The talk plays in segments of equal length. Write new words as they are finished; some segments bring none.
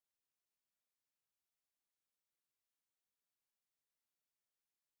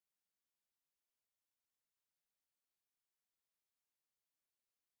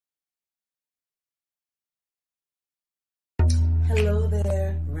Hello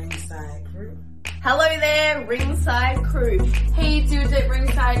there, Ringside Crew. Hello there, Ringside Crew. Hey dudes at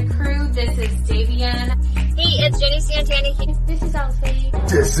Ringside Crew, this is Davian. Hey, it's Jenny Santana. This is Alfie.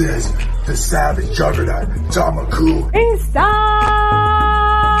 This is the Savage Juggernaut, Tamaku. Ringside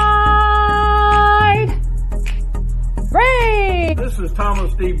Ring! This is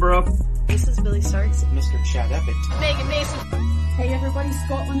Thomas D. Bruff. This is Billy Starks. Mr. Chad Epic. Megan Mason. Hey everybody,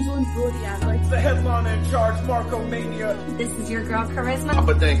 Scotland's own Brody Adler. The headliner in charge, Marco Mania. This is your girl Charisma.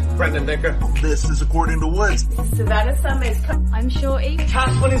 Papa Dink, Brendan Dicker. This is According to Woods. Savannah Summers. I'm Shorty.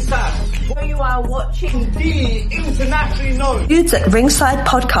 Casper Inside. Where you are watching The internationally known Dudes at Ringside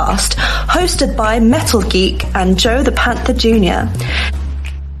podcast, hosted by Metal Geek and Joe the Panther Jr.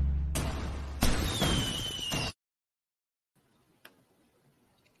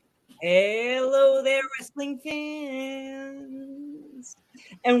 Hello there, wrestling fans,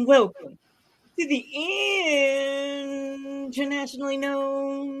 and welcome to the internationally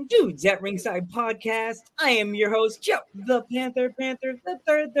known Dudes at Ringside podcast. I am your host, Joe the Panther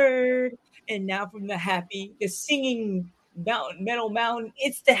the third, and now from the singing metal mountain,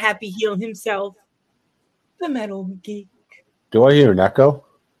 it's the happy heel himself, the Metal Geek. Do I hear an echo?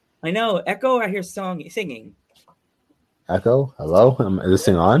 I know, echo. I hear singing. Echo? Hello? Is this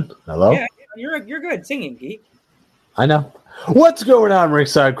thing on? Hello? Yeah, you're good singing, Geek. I know. What's going on,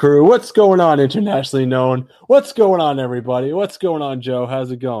 Ringside Crew? What's going on, internationally known? What's going on, everybody? What's going on, Joe? How's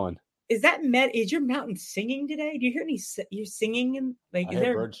it going? Is your mountain singing today? Do you hear you singing? And I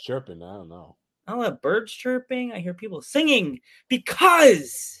hear birds chirping. I don't know. I don't have birds chirping. I hear people singing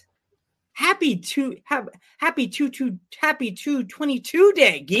because happy 222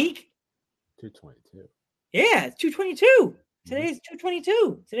 day, Geek. 222. Yeah, it's 222. Today's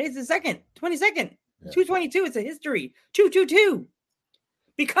 222. Today's the 22nd. Yeah. 222. It's a history. 222.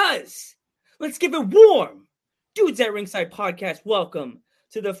 Because let's give it warm. Dudes at Ringside podcast. Welcome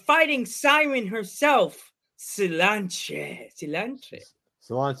to the fighting siren herself, Silence Royale.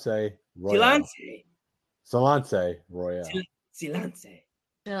 Shalance,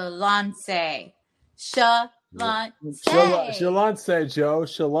 Joe.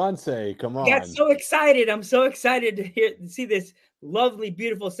 Shalance. Come on. I got so excited. I'm so excited to see this lovely,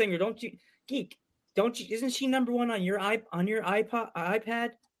 beautiful singer. Don't you, Geek? Don't you? Isn't she number one on your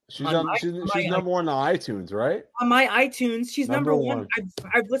iPad? She's number one on iTunes, right? On my iTunes, she's number one.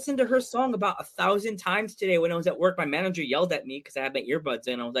 I've listened to her song about 1,000 times today. When I was at work, my manager yelled at me because I had my earbuds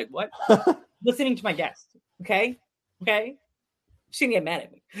in. I was like, "What?" Listening to my guest. Okay. She didn't get mad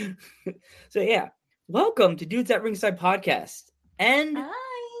at me. So yeah. Welcome to Dudes at Ringside podcast. And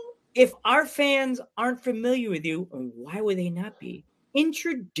Hi. If our fans aren't familiar with you, why would they not be?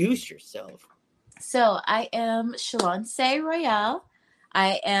 Introduce yourself. So I am Shalance Royale.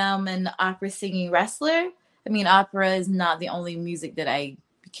 I am an opera singing wrestler. I mean, opera is not the only music that I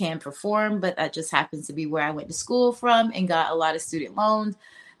can perform, but that just happens to be where I went to school from and got a lot of student loans.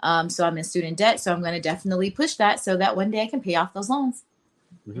 So I'm in student debt. So I'm going to definitely push that so that one day I can pay off those loans.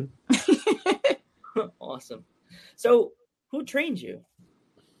 Mm-hmm. Awesome. So, who trained you?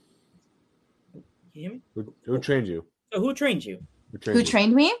 Can you hear me? Who trained you? So, who trained you? Who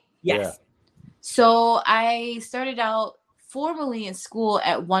trained me? Yes. Yeah. So, I started out formally in school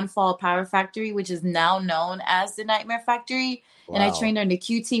at One Fall Power Factory, which is now known as the Nightmare Factory. Wow. And I trained under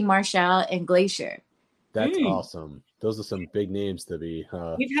QT Marshall and Glacier. That's awesome. Those are some big names to be.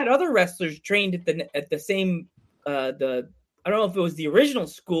 We've had other wrestlers trained at the same I don't know if it was the original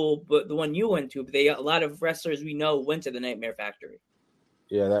school, but the one you went to. But a lot of wrestlers we know went to the Nightmare Factory.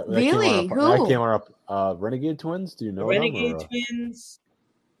 Yeah, that really? Came that came up. Renegade Twins. Do you know Renegade them? Twins?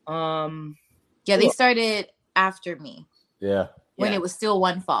 Yeah, they started after me. Yeah. When it was still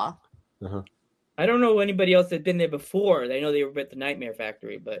One Fall. Uh-huh. I don't know anybody else that's been there before. I know they were at the Nightmare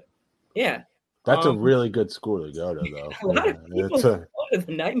Factory, but yeah. That's a really good school to go to, though. A lot of people go to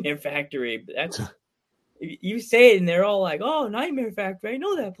the Nightmare Factory, but that's. You say it, and they're all like, "Oh, Nightmare Factory! I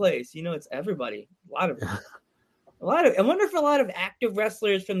know that place." You know, it's everybody. A lot of. I wonder if a lot of active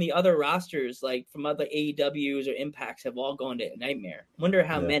wrestlers from the other rosters, like from other AEWs or Impacts, have all gone to Nightmare. I wonder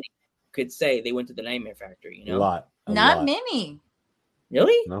how many could say they went to the Nightmare Factory. You know, Not many.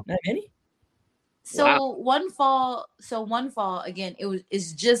 Really? No. Not many. So Wow. One Fall again.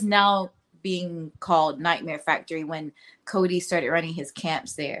 It's just now being called Nightmare Factory when Cody started running his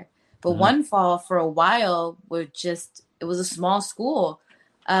camps there. But One Fall for a while it was a small school.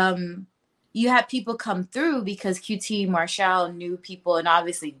 You had people come through because QT Marshall knew people and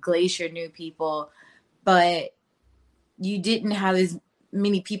obviously Glacier knew people, but you didn't have as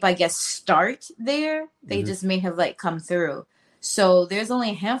many people, I guess, start there. They just may have come through. So there's only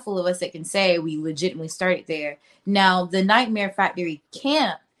a handful of us that can say we legitimately started there. Now, the Nightmare Factory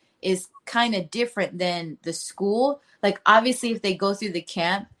camp is kind of different than the school. Like, obviously, if they go through the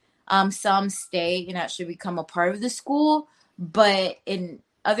camp, some stay and actually become a part of the school. But in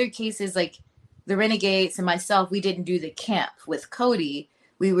other cases, like the Renegades and myself, we didn't do the camp with Cody.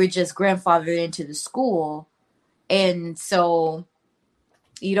 We were just grandfathered into the school. And so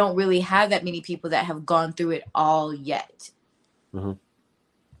you don't really have that many people that have gone through it all yet.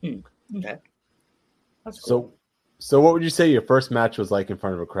 Mm-hmm. Okay. That's cool. So what would you say your first match was like in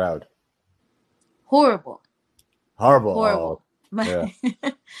front of a crowd? Horrible. Oh, yeah.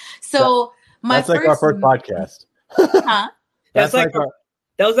 So that's like our first podcast. Huh? That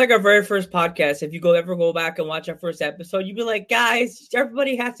was like our very first podcast. If you ever go back and watch our first episode, you'd be like, guys,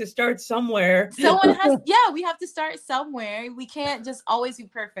 everybody has to start somewhere. We have to start somewhere. We can't just always be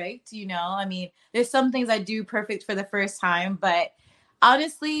perfect, you know? I mean, there's some things I do perfect for the first time, but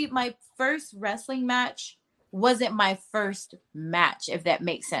honestly, my first wrestling match wasn't my first match, if that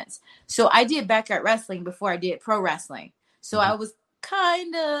makes sense. So I did backyard wrestling before I did pro wrestling. So I was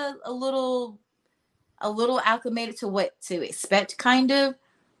kind of a little acclimated to what to expect, kind of.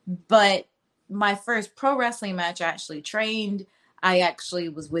 But my first pro wrestling match, I actually trained. I actually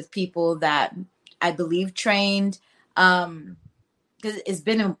was with people that I believe trained, because it's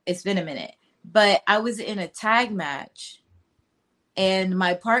been a minute. But I was in a tag match, and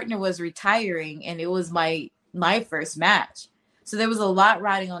my partner was retiring, and it was my first match. So there was a lot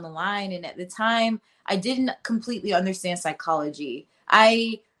riding on the line, and at the time, I didn't completely understand psychology.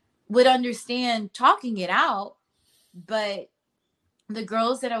 I would understand talking it out, but the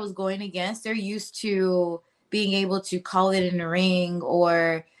girls that I was going against, they're used to being able to call it in the ring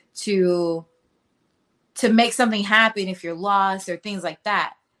or to make something happen if you're lost or things like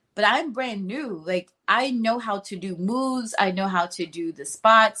that. But I'm brand new. Like, I know how to do moves. I know how to do the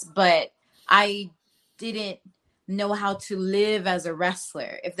spots, but I didn't know how to live as a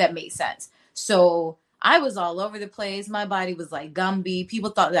wrestler, if that makes sense. So I was all over the place. My body was like Gumby.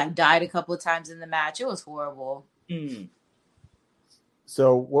 People thought that I died a couple of times in the match. It was horrible. Mm.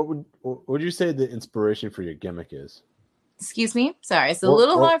 So what would you say the inspiration for your gimmick is? Excuse me? Sorry, it's a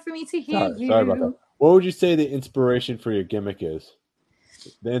little hard for me to hear you. Sorry about that. What would you say the inspiration for your gimmick is?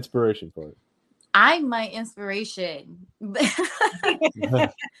 The inspiration for it. I'm my inspiration.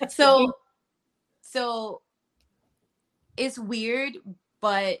 So it's weird,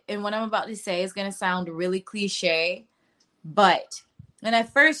 and what I'm about to say is going to sound really cliche, but when I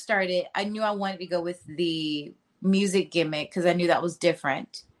first started, I knew I wanted to go with the music gimmick because I knew that was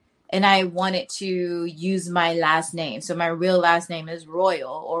different. And I wanted to use my last name. So my real last name is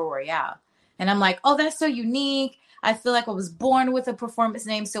Royal or Royale. And I'm like, oh, that's so unique. I feel like I was born with a performance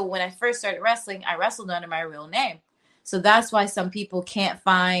name. So when I first started wrestling, I wrestled under my real name. So that's why some people can't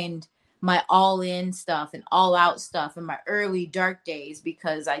find my all-in stuff and all-out stuff in my early dark days,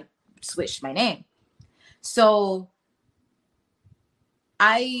 because I switched my name. So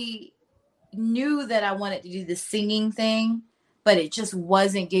I knew that I wanted to do the singing thing, but it just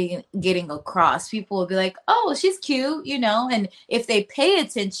wasn't getting across. People would be like, oh, she's cute, you know? And if they pay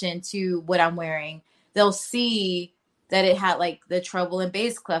attention to what I'm wearing, they'll see that it had like the treble and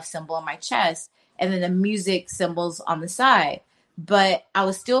bass clef symbol on my chest and then the music symbols on the side. But I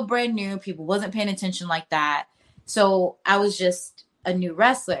was still brand new. People wasn't paying attention like that. So I was just a new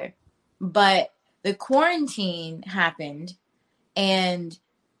wrestler. But the quarantine happened, and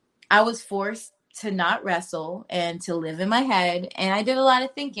I was forced to not wrestle and to live in my head. And I did a lot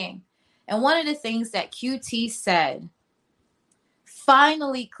of thinking. And one of the things that QT said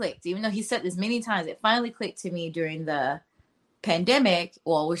finally clicked, even though he said this many times, it finally clicked to me during the pandemic.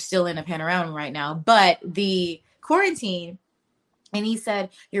 Well, we're still in a panorama right now, but the quarantine. And he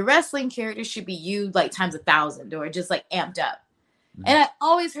said, your wrestling character should be you like times 1,000 or just like amped up. Mm-hmm. And I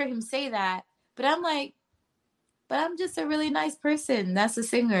always heard him say that, but I'm like, but I'm just a really nice person. That's a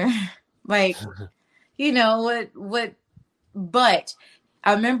singer. Like, you know, what, but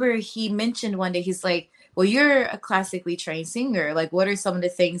I remember he mentioned one day, he's like, well, you're a classically trained singer. Like, what are some of the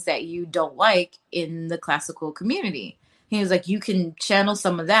things that you don't like in the classical community? He was like, you can channel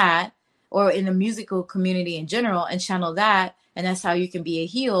some of that, or in the musical community in general, and channel that. And that's how you can be a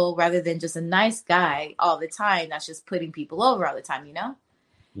heel rather than just a nice guy all the time. That's just putting people over all the time, you know?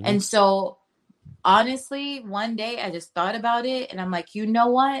 Mm-hmm. And so honestly, one day I just thought about it and I'm like, you know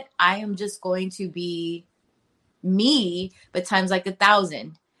what? I am just going to be me, but times like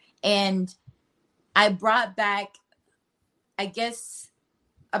 1,000. And I brought back, I guess,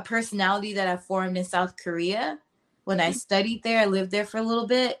 a personality that I formed in South Korea when I studied there. I lived there for a little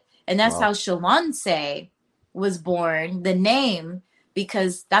bit. And that's how Shalonse was born, the name,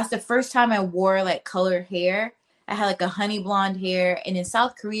 because that's the first time I wore like colored hair. I had like a honey blonde hair. And in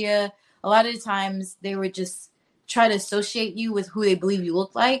South Korea, a lot of the times they would just try to associate you with who they believe you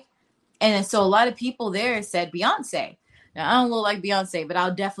look like. And so a lot of people there said Beyonce. Now, I don't look like Beyonce, but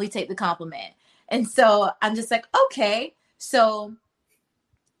I'll definitely take the compliment. And so I'm just like, okay. So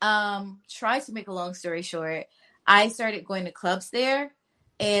try to make a long story short, I started going to clubs there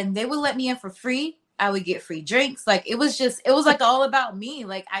and they would let me in for free. I would get free drinks. Like it was like all about me.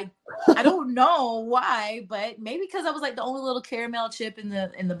 Like I don't know why, but maybe because I was like the only little caramel chip in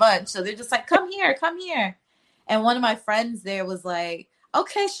the bunch. So they're just like, come here. And one of my friends there was like,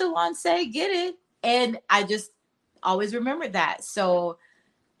 okay, Shalonce, get it. And I just always remembered that. So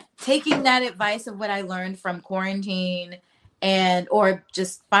taking that advice of what I learned from quarantine or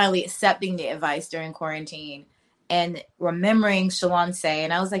just finally accepting the advice during quarantine and remembering Shalonce.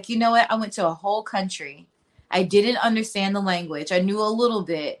 And I was like, you know what? I went to a whole country. I didn't understand the language. I knew a little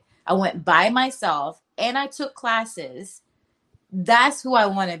bit. I went by myself and I took classes. That's who I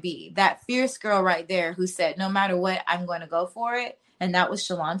want to be. That fierce girl right there who said, no matter what, I'm going to go for it. And that was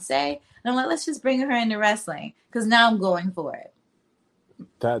Shalonce. And I'm like, let's just bring her into wrestling because now I'm going for it.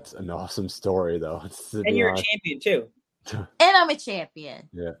 That's an awesome story, though. And you're a champion, too. And I'm a champion.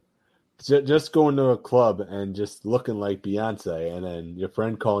 Yeah. Just going to a club and just looking like Beyonce and then your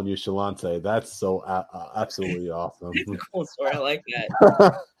friend calling you Shalonce, that's so absolutely awesome. It's a cool story. I like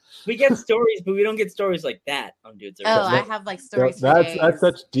that. We get stories, but we don't get stories like that on Dudes. I have like stories. That's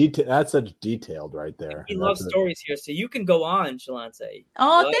such detailed right there. We love stories here, so you can go on, Shalonce.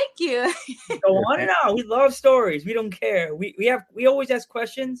 Oh, thank you. Go on and on. We love stories. We don't care. We always ask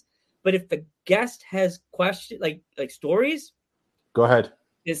questions, but if the guest has questions like stories, go ahead.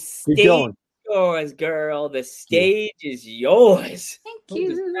 The stage is yours, girl. The stage is yours. Thank you.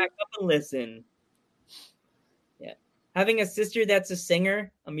 Just back up and listen. Yeah. Having a sister that's a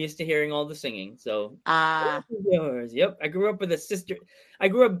singer, I'm used to hearing all the singing. So yours. Yep. I grew up with a sister. I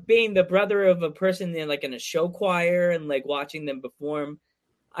grew up being the brother of a person in a show choir and like watching them perform.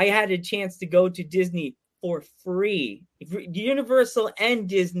 I had a chance to go to Disney for free. Universal and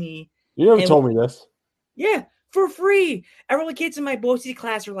Disney. You never told me this. Yeah. For free. All the kids in my BOCES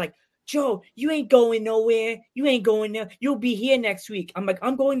class are like, Joe, you ain't going nowhere. You ain't going there. You'll be here next week. I'm like,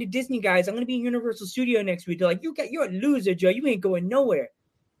 I'm going to Disney, guys. I'm going to be in Universal Studio next week. They're like, you're a loser, Joe. You ain't going nowhere.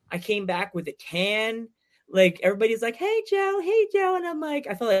 I came back with a tan. Like, everybody's like, hey, Joe. And I'm like,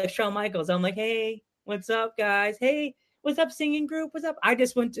 I felt like Shawn Michaels. I'm like, hey, what's up, guys? Hey, what's up, singing group? What's up? I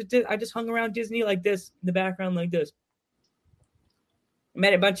just hung around Disney like this, in the background like this. I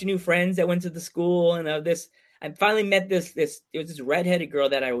met a bunch of new friends that went to the school and I finally met this redheaded girl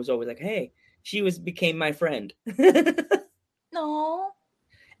that I was always like, hey, she became my friend. No.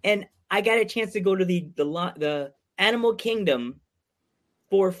 And I got a chance to go to the Animal Kingdom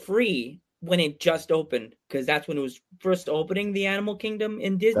for free when it just opened, because that's when it was first opening, the Animal Kingdom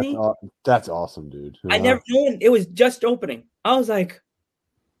in Disney. That's awesome, dude. I never known it was just opening. I was like,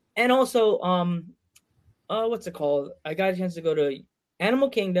 and also, what's it called? I got a chance to go to Animal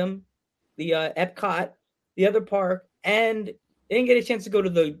Kingdom, the Epcot, the other park, and I didn't get a chance to go to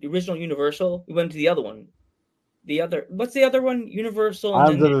the original Universal. We went to the other one. What's the other one? Universal.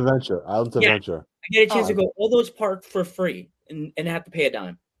 Islands of Adventure. I get a chance to go all those parks for free and have to pay a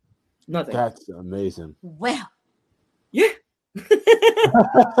dime. Nothing. That's amazing. Well. Yeah.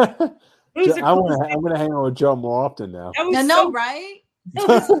 I'm gonna hang out with Joe more often now. Right? That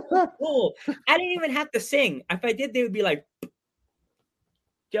was so cool. I didn't even have to sing. If I did, they would be like,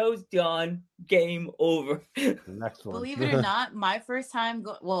 Joe's done. Game over. The next one. Believe it or not, my first time,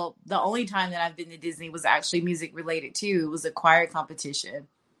 the only time that I've been to Disney was actually music related too. It was a choir competition.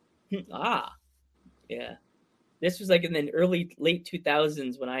 Yeah. This was like in the late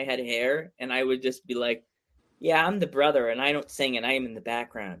 2000s when I had hair, and I would just be like, yeah, I'm the brother, and I don't sing, and I am in the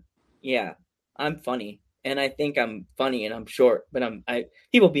background. Yeah, I'm funny, and I think I'm funny, and I'm short, but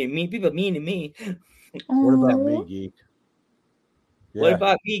people mean to me. What about me, geek? Yeah. What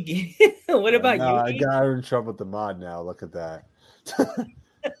about me, geek? What about you? I got in trouble with the mod now. Look at that.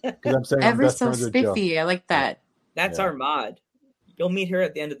 I'm saying ever so spiffy. I like that. That's our mod. You'll meet her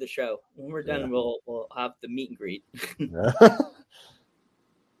at the end of the show. When we're done, we'll have the meet and greet.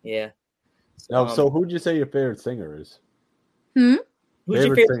 Yeah. So who'd you say your favorite singer is? Who's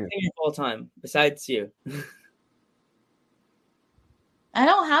your favorite singer of all time besides you? I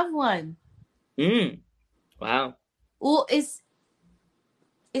don't have one. Wow. Well, it's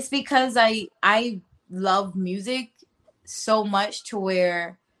because I love music so much to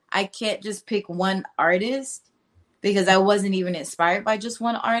where I can't just pick one artist, because I wasn't even inspired by just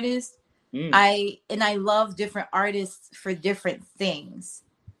one artist. I love different artists for different things,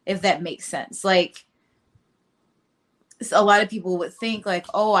 if that makes sense. Like, a lot of people would think like,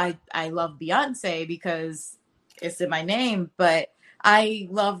 oh, I love Beyonce because it's in my name, but I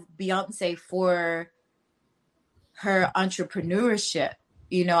love Beyonce for her entrepreneurship.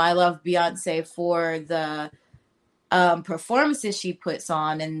 You know, I love Beyonce for the performances she puts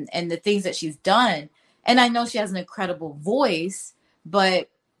on and the things that she's done. And I know she has an incredible voice,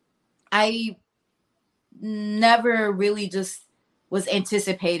 but I never really just was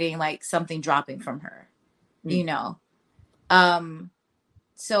anticipating like something dropping from her, you know?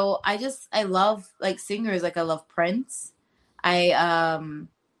 So I love like singers. Like I love Prince. Ellie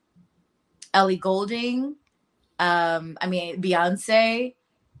Goulding. Beyonce,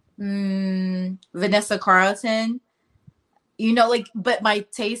 Vanessa Carlton, you know, like, but my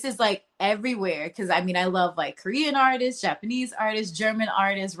taste is like everywhere. Cause I love like Korean artists, Japanese artists, German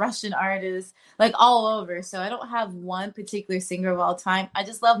artists, Russian artists, like all over. So I don't have one particular singer of all time. I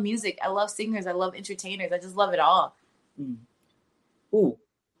just love music. I love singers. I love entertainers. I just love it all. Ooh,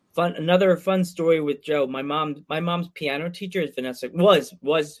 fun. Another fun story with Joe. My mom's piano teacher is Vanessa.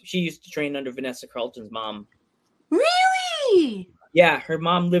 She used to train under Vanessa Carlton's mom. Really? Yeah, her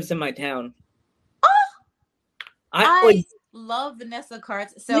mom lives in my town. Oh, I love Vanessa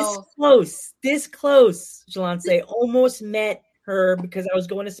Carlton. So this close, Shalance. Almost met her because I was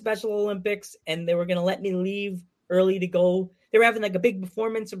going to Special Olympics and they were going to let me leave early to go. They were having like a big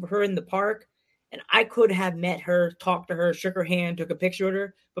performance of her in the park. And I could have met her, talked to her, shook her hand, took a picture with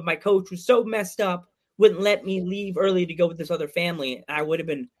her. But my coach was so messed up, wouldn't let me leave early to go with this other family. I would have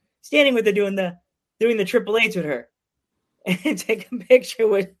been standing with her doing the Triple H with her and take a picture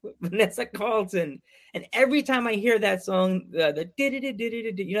with Vanessa Carlton. And every time I hear that song, that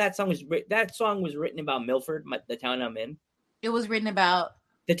song was written about Milford, the town I'm in. It was written about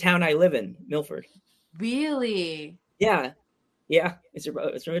the town I live in, Milford. Really? Yeah. It's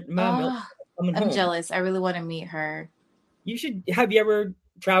written about Milford. I'm jealous. I really want to meet her. You should. Have you ever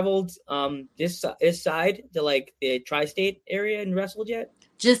traveled this side to like the tri-state area and wrestled yet?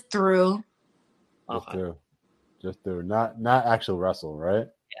 Just through. Just through. Not actual wrestle, right?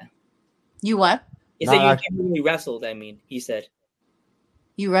 Yeah. You what? He said you haven't really wrestled. I mean, he said.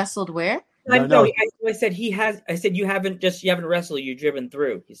 You wrestled where? No. I said he has. I said you haven't wrestled. You've driven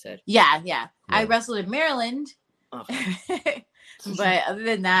through. He said. Yeah. I wrestled in Maryland. Okay. But other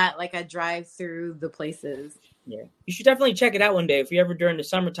than that, like I drive through the places. Yeah. You should definitely check it out one day. If you're ever during the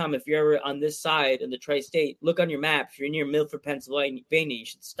summertime, if you're ever on this side of the tri-state, look on your map. If you're near Milford, Pennsylvania, you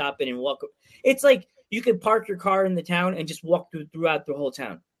should stop in and walk. It's like you could park your car in the town and just walk throughout the whole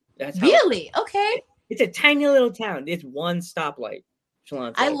town. That's how really? Okay. It's a tiny little town. It's one stoplight.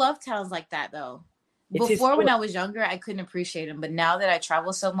 I love towns like that though. Before, when I was younger, I couldn't appreciate them. But now that I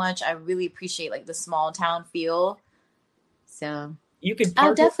travel so much, I really appreciate like the small town feel. So you could.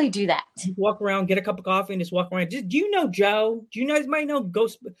 I'll definitely do that. Walk around, get a cup of coffee, and just walk around. Do you know Joe? Do you guys might know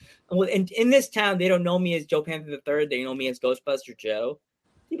Ghost? Well, in this town, they don't know me as Joe Panther III. They know me as Ghostbuster Joe.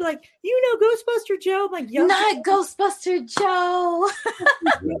 You'd be like, you know Ghostbuster Joe? I'm like, not Ghostbuster Joe.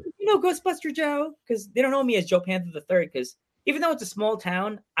 You know Ghostbuster Joe? Because they don't know me as Joe Panther III. Because even though it's a small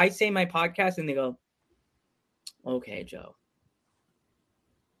town, I say my podcast, and they go, "Okay, Joe.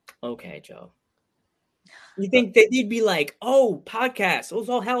 Okay, Joe." You think that you'd be like, "Oh, podcasts, those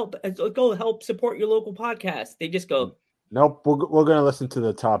all help. Go help support your local podcast." They just go, "Nope, we're gonna listen to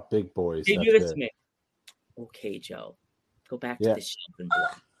the top big boys." They do this to me. Okay, Joe, go back to the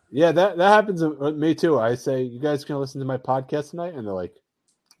shelf. Yeah, that happens with me too. I say, "You guys gonna listen to my podcast tonight?" And they're like,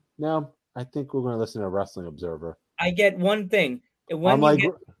 "No, I think we're gonna listen to Wrestling Observer." I get one thing.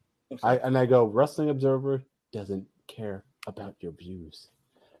 I go, Wrestling Observer doesn't care about your views.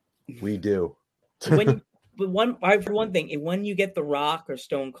 We do. For one thing, when you get The Rock or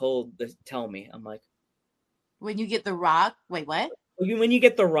Stone Cold, tell me. I'm like, when you get The Rock, wait, what? When you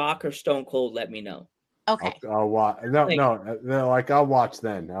get The Rock or Stone Cold, let me know. Okay. I'll watch. No, like I'll watch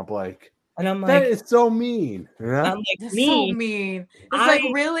then. I'm like, and I'm like, that is so mean. You know? I'm like, that's so mean. It's like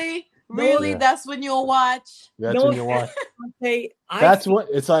really. Yeah. That's when you'll watch. That's when you'll watch. That's what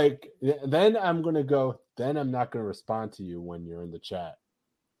it's like. Then I'm gonna go. Then I'm not gonna respond to you when you're in the chat.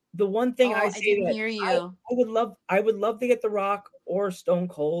 The one thing I didn't hear you. I would love to get The Rock or Stone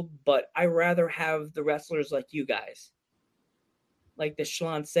Cold, but I rather have the wrestlers like you guys, like the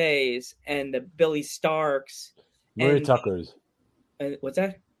Schlances and the Billy Starks, Maria Tuckers. What's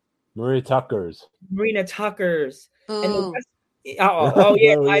that? Marina Tuckers. Ooh. And the rest, oh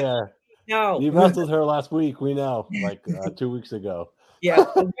yeah. Yeah. No, you wrestled her last week. We know, like 2 weeks ago. Yeah,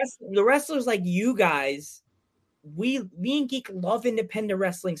 the wrestlers like you guys me and Geek love independent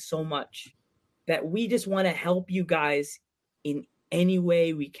wrestling so much that we just want to help you guys in any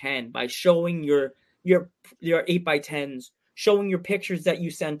way we can by showing your 8x10s, showing your pictures that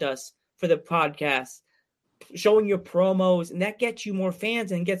you sent us for the podcast, showing your promos, and that gets you more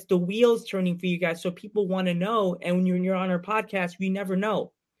fans and gets the wheels turning for you guys so people want to know. And when you're on our podcast, we never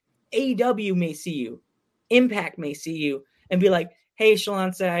know. AEW may see you, Impact may see you and be like, hey,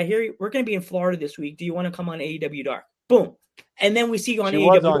 Shalonda, I hear we're going to be in Florida this week. Do you want to come on AEW Dark? Boom. And then we see you on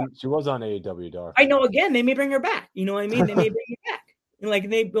AEW Dark. She was on AEW Dark. I know, again, they may bring her back. You know what I mean? They may bring her back. And like,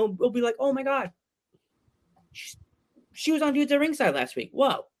 we'll be like, oh my God. She was on Dudes at Ringside last week.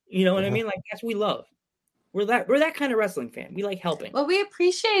 Whoa. You know what I mean? Like, that's what we love. We're that kind of wrestling fan. We like helping. Well, we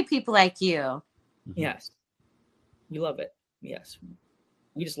appreciate people like you. Yes. We love it. Yes.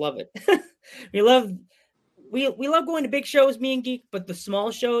 We just love it. we love going to big shows, me and Geek, but the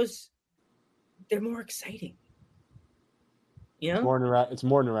small shows, they're more exciting. You know? It's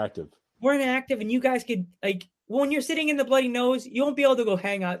more interactive. More interactive, and you guys could, like, when you're sitting in the Bloody Nose, you won't be able to go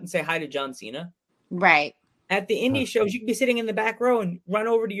hang out and say hi to John Cena. Right. At the indie shows, you can be sitting in the back row and run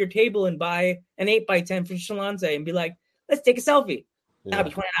over to your table and buy an 8x10 for Shalonda and be like, let's take a selfie. Yeah.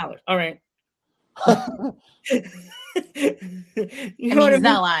 That'll be $20. All right. You know what I mean? He's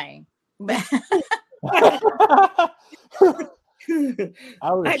not lying. I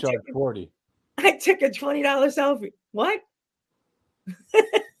would have charged 40. I took a $20 selfie. What?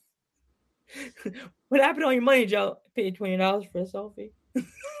 What happened to all your money, Joe? I paid $20 for a selfie.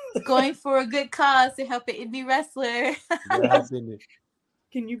 Going for a good cause to help an indie wrestler.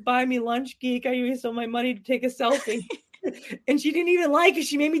 Can you buy me lunch, Geek? I used all my money to take a selfie. And she didn't even like it.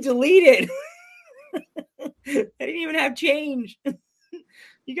 She made me delete it. I didn't even have change.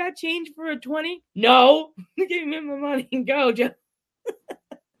 You got change for a 20? No. Give me my money and go, Joe.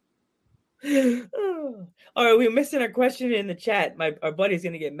 All right, we were missing a question in the chat. Our buddy's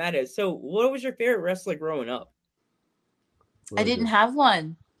going to get mad at us. So what was your favorite wrestler growing up? I didn't have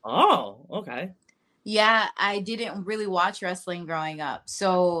one. Oh, okay. Yeah, I didn't really watch wrestling growing up.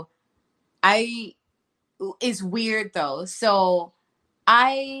 So it's weird though. So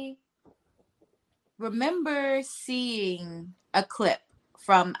I remember seeing a clip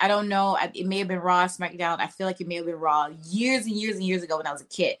from, I don't know, it may have been Raw, SmackDown. I feel like it may have been Raw years and years and years ago when I was a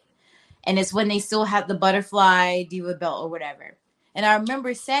kid. And it's when they still had the butterfly diva belt or whatever. And I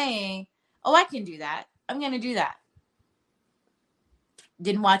remember saying, oh, I can do that. I'm going to do that.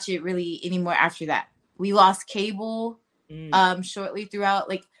 Didn't watch it really anymore after that. We lost cable shortly throughout.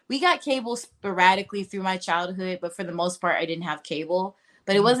 Like, we got cable sporadically through my childhood, but for the most part, I didn't have cable.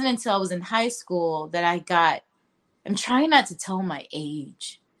 But it wasn't until I was in high school that I'm trying not to tell my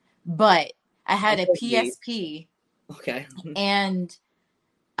age, but I had a PSP. Okay. And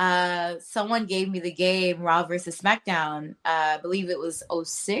someone gave me the game Raw versus SmackDown. I believe it was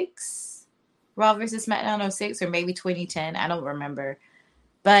 06. Raw versus SmackDown 06 or maybe 2010. I don't remember.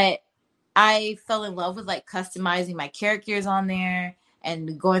 But I fell in love with like customizing my characters on there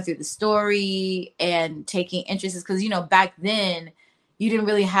and going through the story and taking interests. Because, you know, back then you didn't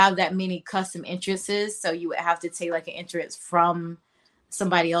really have that many custom interests. So you would have to take like an interest from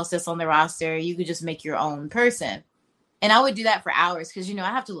somebody else that's on the roster. You could just make your own person. And I would do that for hours because, you know,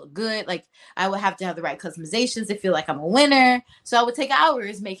 I have to look good. Like, I would have to have the right customizations to feel like I'm a winner. So I would take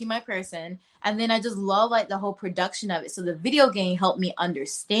hours making my person. And then I just love, like, the whole production of it. So the video game helped me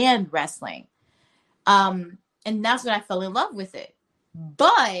understand wrestling. And that's when I fell in love with it.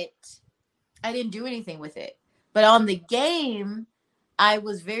 But I didn't do anything with it. But on the game, I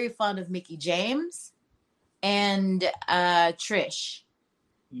was very fond of Mickie James and Trish.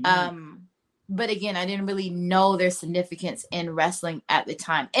 But again, I didn't really know their significance in wrestling at the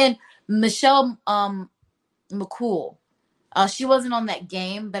time. And Michelle McCool, she wasn't on that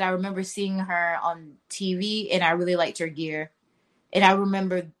game, but I remember seeing her on TV, and I really liked her gear. And I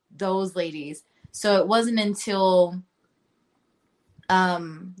remember those ladies. So it wasn't until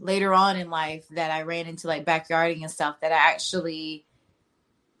later on in life that I ran into like backyarding and stuff that I actually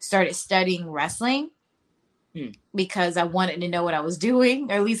started studying wrestling. Because I wanted to know what I was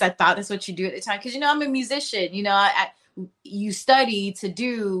doing, or at least I thought that's what you do at the time. Because, you know, I'm a musician, you know, you study to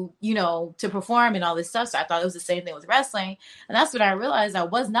do, you know, to perform and all this stuff. So I thought it was the same thing with wrestling. And that's when I realized I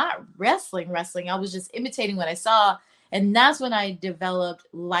was not wrestling. I was just imitating what I saw. And that's when I developed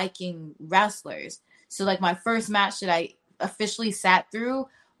liking wrestlers. So like my first match that I officially sat through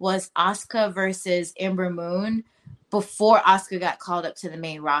was Asuka versus Ember Moon before Asuka got called up to the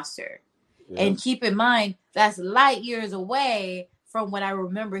main roster. Yeah. And keep in mind, that's light years away from what I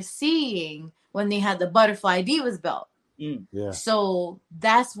remember seeing when they had the Butterfly Divas belt. Yeah. So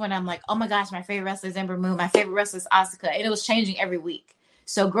that's when I'm like, oh my gosh, my favorite wrestler is Ember Moon. My favorite wrestler is Asuka. And it was changing every week.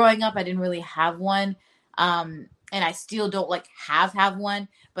 So growing up, I didn't really have one. And I still don't like have one.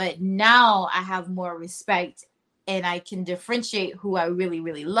 But now I have more respect and I can differentiate who I really,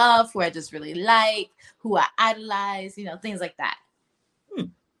 really love, who I just really like, who I idolize, things like that.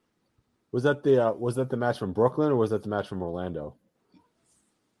 Was that the match from Brooklyn or was that the match from Orlando?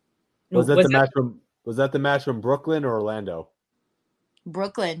 Was that the match from Brooklyn or Orlando?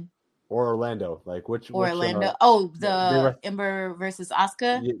 Brooklyn. Or Orlando? Like which Orlando. Ember versus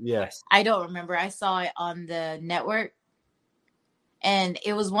Asuka? Yes. I don't remember. I saw it on the network. And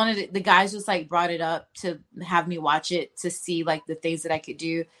it was one of the guys just like brought it up to have me watch it to see like the things that I could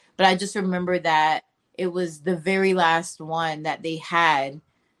do. But I just remember that it was the very last one that they had.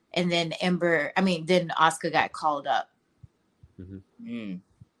 And then then Asuka got called up. Mm-hmm.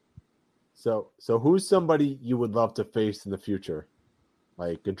 So who's somebody you would love to face in the future?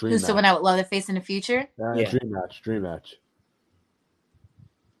 Like a dream match. Who's someone I would love to face in the future? Dream match.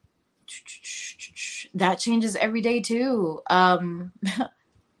 That changes every day too.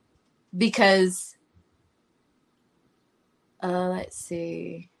 Because let's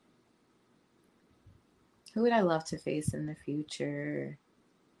see. Who would I love to face in the future?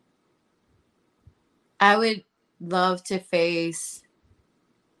 I would love to face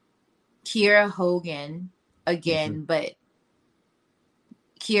Kiera Hogan again, but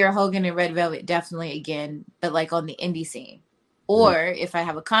Kiera Hogan and Red Velvet definitely again, but like on the indie scene. Or if I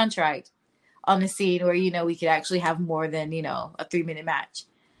have a contract on the scene where, we could actually have more than, a 3-minute match.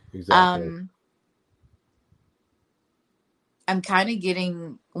 Exactly. I'm kind of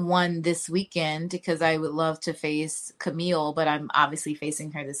getting one this weekend because I would love to face Camille, but I'm obviously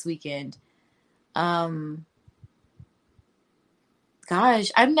facing her this weekend. Gosh,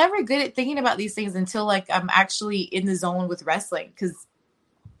 I'm never good at thinking about these things until like I'm actually in the zone with wrestling because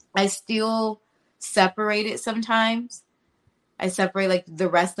I still separate it sometimes. I separate like the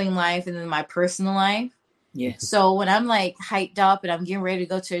wrestling life and then my personal life. Yeah. So when I'm like hyped up and I'm getting ready to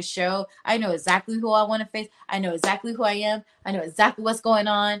go to a show, I know exactly who I want to face. I know exactly who I am. I know exactly what's going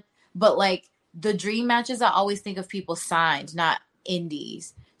on. But like the dream matches, I always think of people signed, not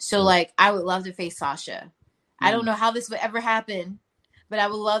indies. So like I would love to face Sasha. I don't know how this would ever happen, but I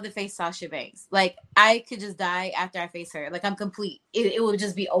would love to face Sasha Banks. Like I could just die after I face her. Like I'm complete. It would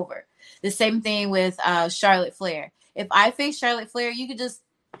just be over. The same thing with Charlotte Flair. If I face Charlotte Flair, you could just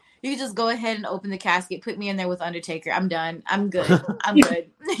go ahead and open the casket, put me in there with Undertaker. I'm done. I'm good. I'm good.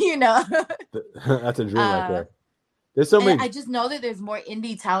 That's a dream right there. There's so many. I just know that there's more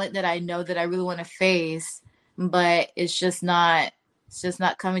indie talent that I know that I really want to face, but it's just not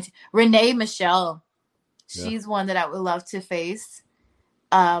coming to Renee Michelle. She's one that I would love to face.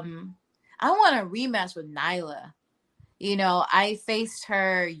 I want a rematch with Nyla. I faced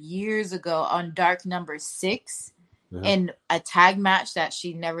her years ago on Dark Number 6 in a tag match that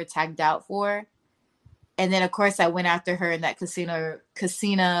she never tagged out for. And then, of course, I went after her in that casino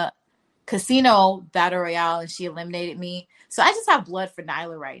battle royale, and she eliminated me. So I just have blood for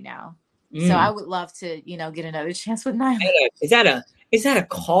Nyla right now. So I would love to, get another chance with Nyla. Is that a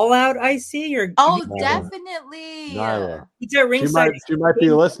call out I see? Or definitely. Nyla. Dudes at ringside. She might be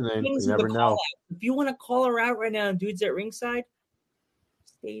listening. You never know. If you want to call her out right now, dudes at ringside.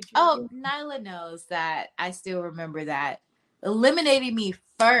 Nyla knows that I still remember that. Eliminating me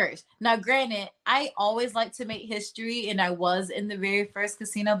first. Now, granted, I always like to make history, and I was in the very first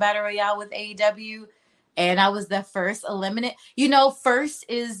Casino Battle Royale with AEW, and I was the first eliminate. First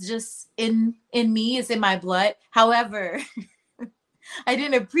is just in me, it's in my blood. However, I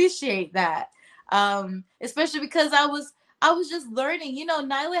didn't appreciate that, especially because I was just learning.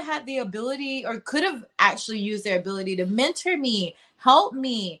 Nyla had the ability, or could have actually used their ability to mentor me, help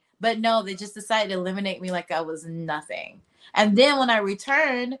me, but no, they just decided to eliminate me like I was nothing. And then when I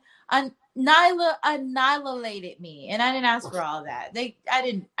returned, Nyla annihilated me, and I didn't ask for all that. I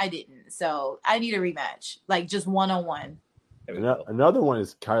didn't. So I need a rematch, like just 1-on-1. Another one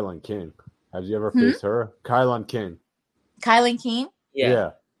is Kylan King. Have you ever faced her? Kylan King. Kylan King?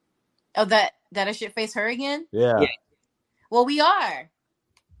 Yeah. Oh, that I should face her again? Yeah. Well, we are.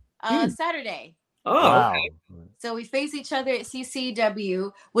 Saturday. Oh, wow. Okay. So we face each other at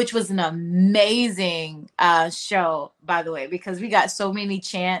CCW, which was an amazing show, by the way, because we got so many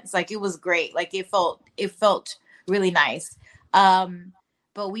chants. Like, it was great. Like, it felt really nice.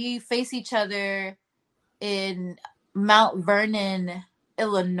 But we face each other in Mount Vernon,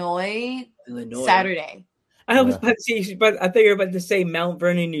 Illinois. Saturday. I was about to say, but I thought you were about to say Mount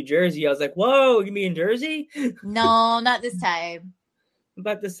Vernon, New Jersey. I was like, whoa, you mean in Jersey? No, not this time.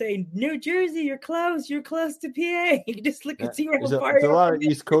 about to say, New Jersey, you're close. You're close to PA. You just look and see where There's how far a you lot are. of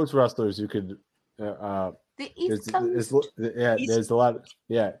East Coast wrestlers you could. The East Coast. There's a lot.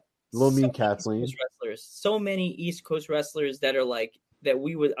 Yeah, Little Mean Kathleen. East Coast wrestlers. So many East Coast wrestlers that are like that.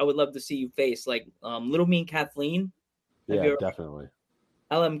 I would love to see you face, like Little Mean Kathleen. Yeah, definitely.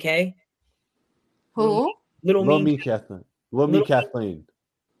 LMK. Who? Little Mean Kathleen. Little Mean Kathleen.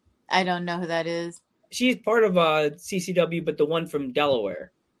 I don't know who that is. She's part of CCW, but the one from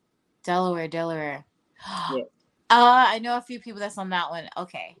Delaware. Delaware. Yeah. I know a few people that's on that one.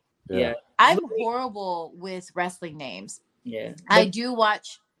 Okay. Yeah. I'm horrible with wrestling names. Yeah. I do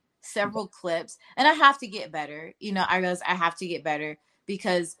watch several clips and I have to get better. You know, I realize I have to get better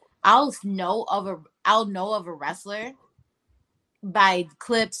because I'll know of a wrestler by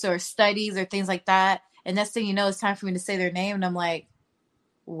clips or studies or things like that. And next thing you know, it's time for me to say their name. And I'm like,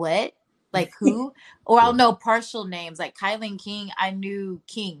 what? Like who? Or I'll know partial names like Kylan King. I knew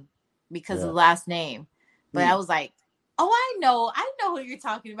King because of the last name. But I was like, oh, I know who you're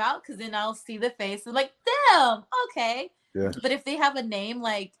talking about. Because then I'll see the face and like, damn, okay. Yeah. But if they have a name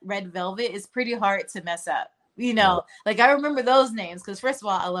like Red Velvet, it's pretty hard to mess up. You know, like I remember those names because first of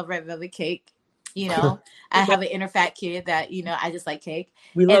all, I love Red Velvet cake. You know, I have an inner fat kid that, you know, I just like cake.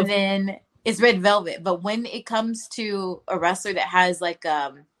 And then it's Red Velvet. But when it comes to a wrestler that has like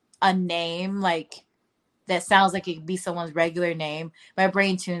a name like that sounds like it could be someone's regular name, my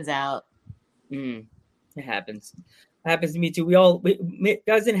brain tunes out. It happens. It happens to me too. It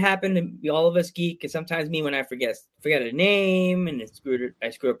doesn't happen to all of us geek. Because sometimes me when I forget a name and I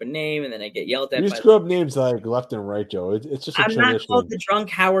screw up a name and then I get yelled at. You screw up names like left and right, Joe. It's just a tradition. I'm not called the drunk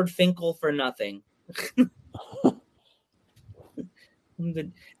Howard Finkel for nothing. I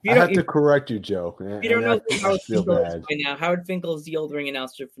have to correct you, Joe. You don't know who Howard Finkel is right now. Howard Finkel is the old ring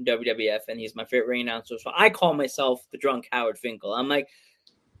announcer from WWF, and he's my favorite ring announcer. So I call myself the drunk Howard Finkel. I'm like,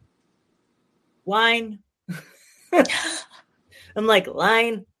 line. I'm like,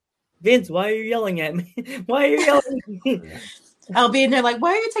 line. Vince, why are you yelling at me? Why are you yelling at me? I'll be in there like,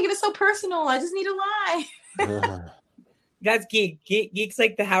 why are you taking it so personal? I just need a lie. That's Geek. Geek's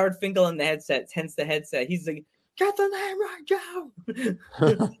like the Howard Finkel in the headset, hence the headset. He's like, get the name right, Joe.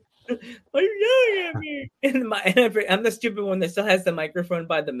 Why are you yelling at me? And I'm the stupid one that still has the microphone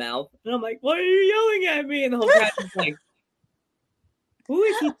by the mouth. And I'm like, why are you yelling at me? And the whole crowd is like, who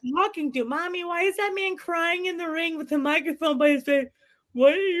is he talking to? Mommy, why is that man crying in the ring with the microphone by his face?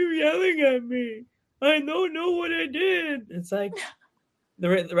 Why are you yelling at me? I don't know what I did. It's like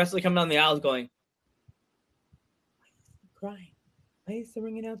the wrestler coming down the aisles going, crying. Why is the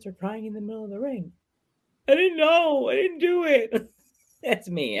ring announcer crying in the middle of the ring? I didn't know. I didn't do it. That's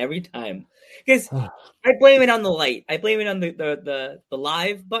me every time. Because I blame it on the light. I blame it on the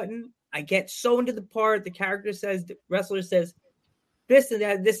live button. I get so into the part. The character says, the wrestler says, this and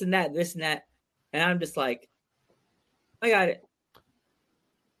that, this and that, this and that. And I'm just like, I got it.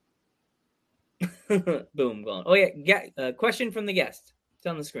 Boom, gone. Oh, yeah. Question from the guest. It's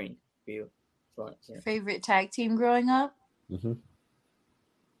on the screen for you. Favorite tag team growing up? Mm-hmm.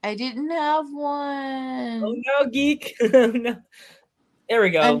 I didn't have one. Oh, no, Geek. No. There we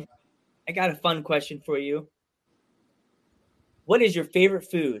go. I got a fun question for you. What is your favorite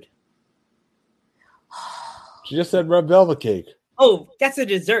food? She just said red velvet cake. Oh, that's a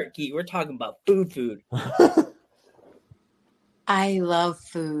dessert, Geek. We're talking about food. I love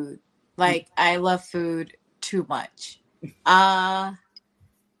food. Like, I love food too much.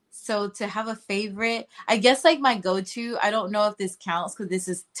 So to have a favorite, I guess like my go-to, I don't know if this counts because this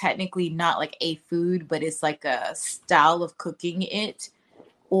is technically not like a food, but it's like a style of cooking it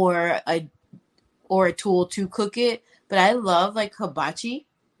or a tool to cook it. But I love like hibachi.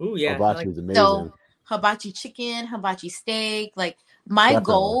 Oh yeah. Hibachi is amazing. So hibachi chicken, hibachi steak. Like my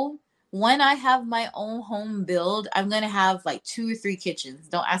goal, when I have my own home build, I'm going to have like 2 or 3 kitchens.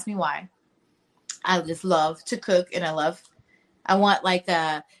 Don't ask me why. I just love to cook and I want like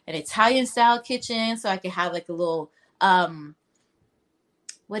an Italian style kitchen so I can have like a little,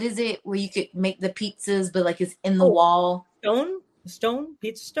 what is it where you could make the pizzas, but like it's in the wall.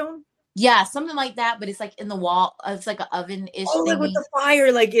 Pizza stone? Yeah, something like that, but it's like in the wall. It's like an oven-ish thing. Like with the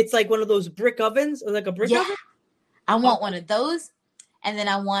fire, like it's like one of those brick ovens or like a brick oven? I want one of those. And then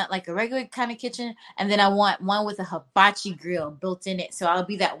I want like a regular kind of kitchen. And then I want one with a hibachi grill built in it. So I'll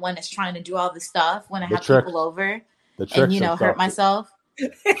be that one that's trying to do all the stuff when I have people over. And hurt myself.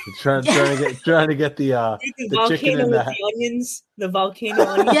 trying to get the chicken in the onions, the volcano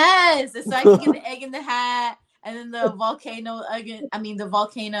onions. Yes, so I can get the egg in the hat, and then the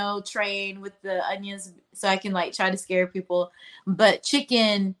volcano train with the onions, so I can like try to scare people. But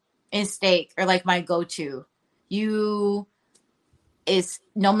chicken and steak are like my go-to. it's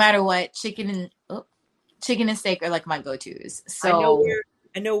no matter what, chicken and steak are like my go-tos. So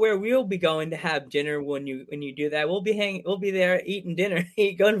I know where we'll be going to have dinner when you do that. We'll be there eating dinner,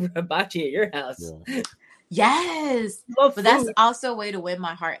 going for hibachi at your house. Yeah. Yes, but that's also a way to win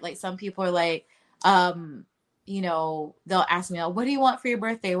my heart. Like some people are like, you know, they'll ask me, what do you want for your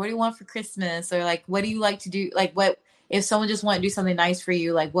birthday? What do you want for Christmas? Or like, what do you like to do? Like, what if someone just want to do something nice for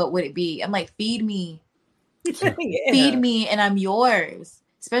you? Like, what would it be? I'm like, feed me, feed me, and I'm yours.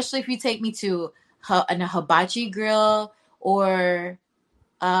 Especially if you take me to a hibachi grill or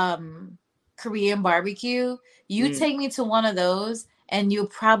Korean barbecue. You take me to one of those, and you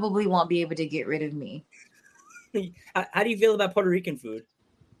probably won't be able to get rid of me. How do you feel about Puerto Rican food?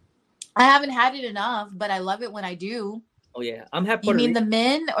 I haven't had it enough, but I love it when I do. Oh yeah, I'm half You Puerto mean Rican. the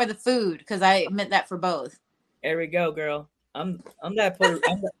men or the food? Because I meant that for both. There we go, girl. I'm I'm half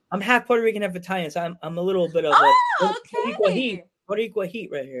Puerto Rican, half Italian, so I'm a little bit of okay. Puerto Rican heat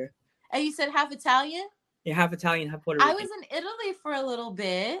right here. And you said half Italian? Yeah, half Italian, half Puerto Rican. I was in Italy for a little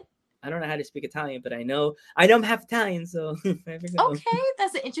bit. I don't know how to speak Italian, but I know I'm half Italian, so there we go. Okay,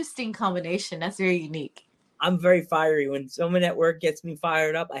 that's an interesting combination. That's very unique. I'm very fiery. When someone at work gets me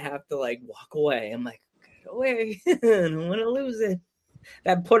fired up, I have to like walk away. I'm like, get away. I don't want to lose it.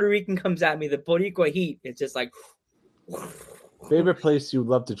 That Puerto Rican comes at me, the Boricua heat. It's just like Favorite place you would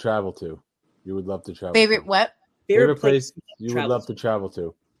love to travel to? You would love to travel Favorite to. what? Favorite place you would love to travel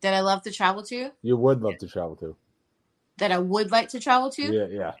to? That I love to travel to? You would love to travel to. That I would like to travel to?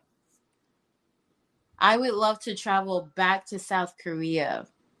 Yeah. I would love to travel back to South Korea.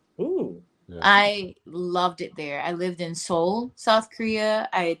 Ooh. Yeah. I loved it there. I lived in Seoul, South Korea.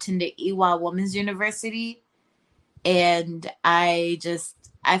 I attended Ewha Women's University. And I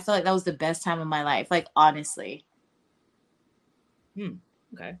feel like that was the best time of my life. Like, honestly.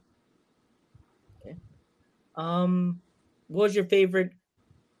 Okay. What was your favorite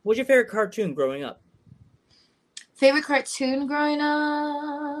cartoon growing up? Favorite cartoon growing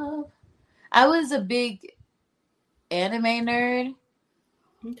up? I was a big anime nerd.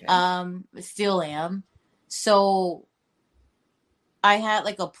 Okay. Still am. So I had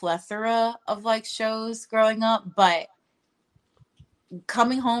like a plethora of like shows growing up, but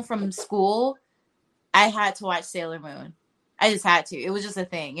coming home from school, I had to watch Sailor Moon. I just had to. It was just a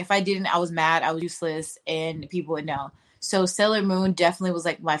thing. If I didn't, I was mad. I was useless, and people would know. So Sailor Moon definitely was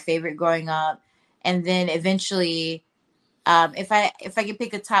like my favorite growing up. And then eventually, if I could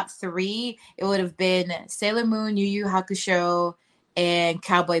pick a top 3, it would have been Sailor Moon, Yu Yu Hakusho, and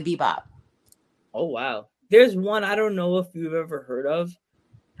Cowboy Bebop. Oh wow! There's one I don't know if you've ever heard of.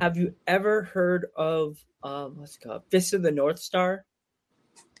 Have you ever heard of what's it called? Fist of the North Star?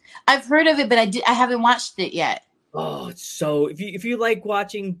 I've heard of it, but I haven't watched it yet. Oh, it's so if you like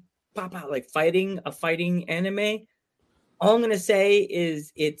watching like fighting anime, all I'm gonna say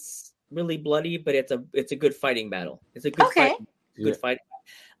is it's really bloody, but it's a good fighting battle. It's a good fight.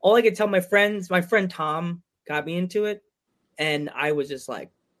 All I could tell my friend Tom got me into it, and I was just like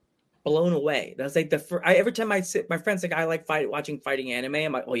blown away. That's like every time my friends like I like watching fighting anime.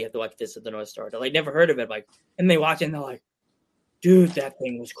 I'm like, oh, you have to watch Fist of the North Star. They're like, never heard of it. Like, and they watch it and they're like, dude, that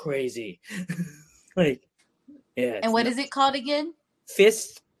thing was crazy. Like, yeah. And what is it called again?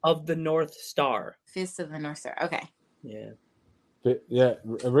 Fist of the North Star. Fist of the North Star. Okay. Yeah. Yeah.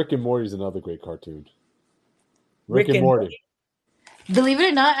 Rick and Morty is another great cartoon. Rick and Morty. Believe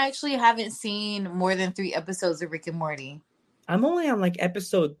it or not, I actually haven't seen more than 3 episodes of Rick and Morty. I'm only on like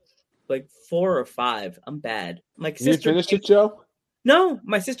episode like 4 or 5. I'm bad. Like, you finished it, Joe? No,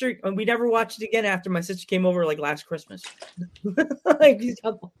 my sister. We never watched it again after my sister came over like last Christmas. Like, we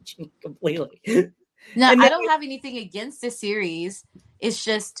stopped watching it completely. No, I don't have anything against the series. It's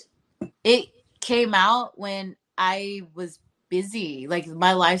just it came out when I was busy. Like,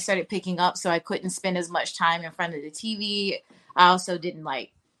 my life started picking up, so I couldn't spend as much time in front of the TV. I also didn't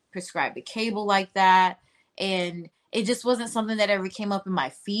like prescribe the cable like that, and it just wasn't something that ever came up in my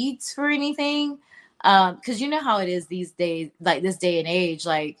feeds for anything. Because you know how it is these days, like this day and age.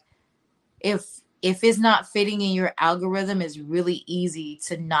 Like, if it's not fitting in your algorithm, it's really easy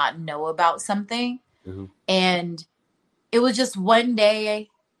to not know about something. Mm-hmm. And it was just one day,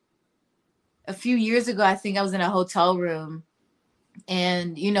 a few years ago, I think I was in a hotel room,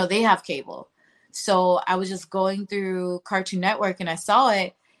 and they have cable. So I was just going through Cartoon Network and I saw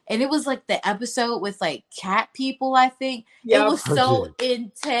it, and it was like the episode with like cat people, I think. Yeah. It was so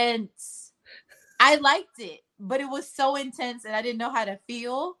intense. I liked it, but it was so intense and I didn't know how to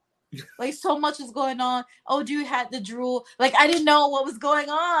feel. Like, so much was going on. Oh, dude had the drool. Like, I didn't know what was going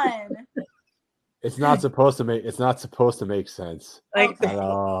on. It's not supposed to make sense Like at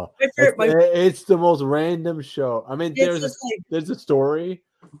all. favorite- It's the most random show. I mean, It's just there's a story,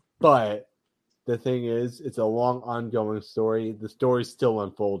 but the thing is, it's a long ongoing story. The story's still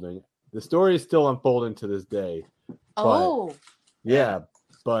unfolding. The story is still unfolding to this day. Oh, Yeah,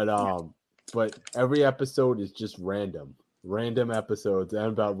 but every episode is just random episodes and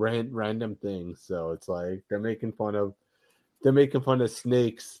about random things. So it's like they're making fun of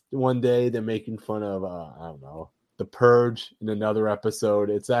snakes one day. They're making fun of I don't know, The Purge in another episode.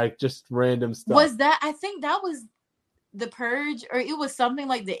 It's like just random stuff. was that? I think that was The Purge, or it was something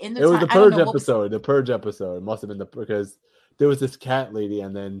like the end of It was time. the I don't Purge know what episode. The Purge episode. It must have been because there was this cat lady,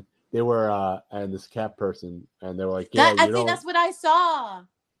 and then they were and this cat person, and they were like, "Yeah, I think that's what I saw."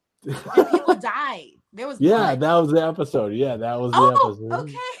 And people died. There was yeah, blood. that was the episode. Yeah, that was the episode.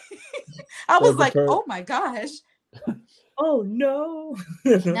 Okay. I was like, oh my gosh. Oh no!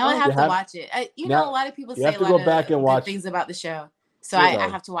 Now I have to watch it. A lot of people say a lot of good things about the show, so I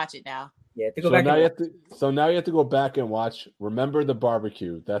have to watch it now. Yeah, to go back. So now you have to go back and watch. Remember the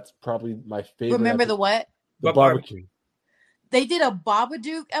Barbecue. That's probably my favorite. Remember the what? The Barbecue. They did a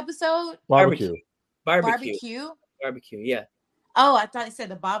Babadook episode. Barbecue. Yeah. Oh, I thought it said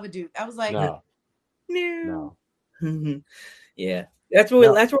the Babadook. I was like, no. Yeah. That's what we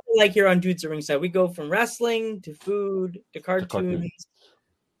like here on Dudes at Ringside. We go from wrestling to food to cartoons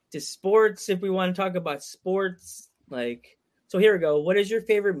to sports. If we want to talk about sports, so here we go. What is your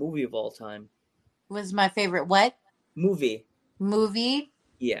favorite movie of all time? Was my favorite what? Movie.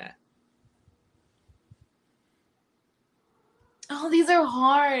 Yeah. Oh, these are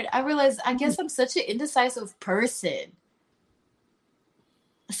hard. I realize. I guess I'm such an indecisive person.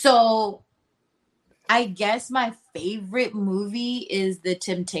 So, I guess my favorite movie is The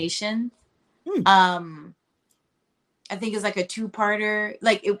Temptations. I think it's like a 2-parter.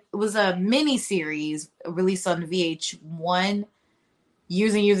 Like it was a mini series released on VH1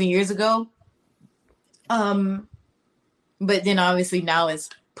 years and years and years ago. But then obviously now it's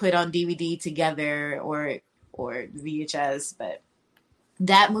put on DVD together or VHS. But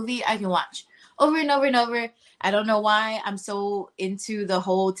that movie I can watch over and over and over. I don't know why I'm so into the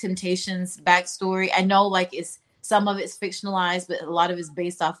whole Temptations backstory. I know it's some of it's fictionalized, but a lot of it's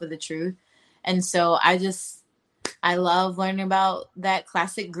based off of the truth. And so I love learning about that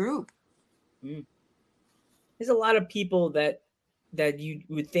classic group. There's a lot of people that you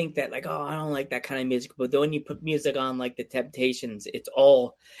would think that I don't like that kind of music, but then when you put music on like the Temptations, it's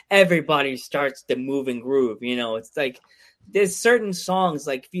everybody starts to move and groove. It's like there's certain songs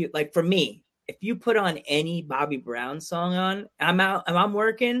for me. If you put on any Bobby Brown song on, I'm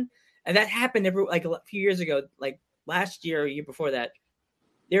working, and that happened a few years ago, like last year or year before that,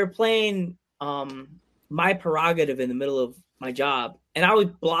 they were playing My Prerogative in the middle of my job, and I was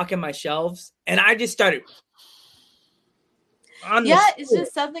blocking my shelves, and I just started. It's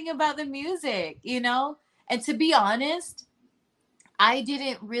just something about the music, And to be honest, I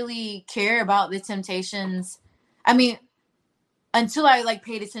didn't really care about the Temptations. I mean, until I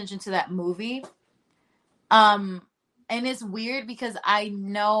paid attention to that movie. And it's weird because I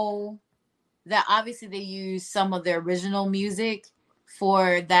know that obviously they use some of the original music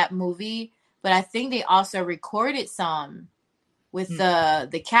for that movie, but I think they also recorded some with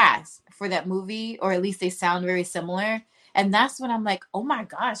the cast for that movie, or at least they sound very similar. And that's when I'm like, oh my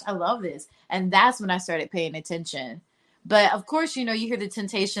gosh, I love this. And that's when I started paying attention. But of course, you hear the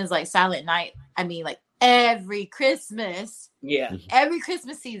Temptations like Silent Night. I mean, every Christmas. Yeah. Every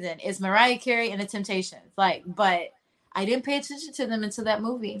Christmas season is Mariah Carey and the Temptations. But I didn't pay attention to them until that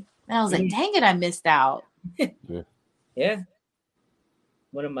movie. And I was like, dang it, I missed out. Yeah.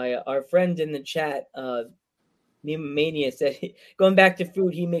 One of our friends in the chat, Mania, said, going back to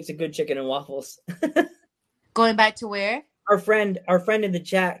food, he makes a good chicken and waffles. Going back to where? Our friend in the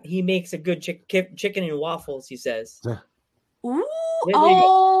chat, he makes a good chicken and waffles, he says. Ooh,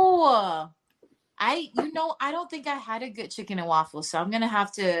 oh. I don't think I had a good chicken and waffles, so I'm gonna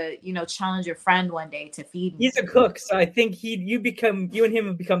have to, challenge your friend one day to feed me. He's a cook, so I think you and him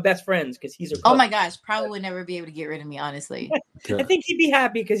have become best friends because he's a cook. Oh my gosh, probably would never be able to get rid of me, honestly. I think he'd be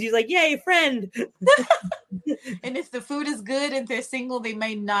happy because he's like, yay, friend. And if the food is good and they're single, they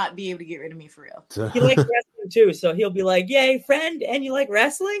may not be able to get rid of me for real. He likes wrestling too, so he'll be like, yay, friend, and you like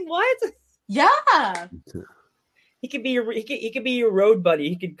wrestling? What? Yeah. He could be your road buddy.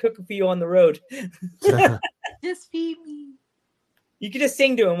 He could cook for you on the road. Just feed me. You could just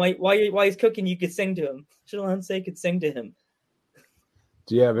sing to him while he's cooking. You could sing to him. Shalonce could sing to him.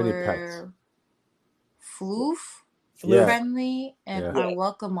 Do you have any pets? Floof, friendly, and are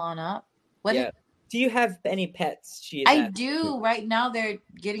welcome on up. What? Yeah. Do you have any pets? I do. Right now, they're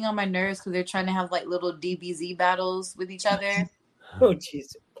getting on my nerves because they're trying to have like little DBZ battles with each other. Oh,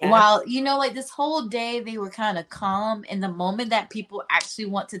 jeez. While, like this whole day, they were kind of calm. And the moment that people actually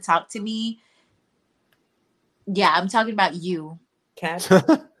want to talk to me, yeah, I'm talking about you. Cats?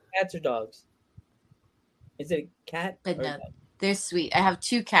 Cats or dogs? Is it a cat? But no, they're sweet. I have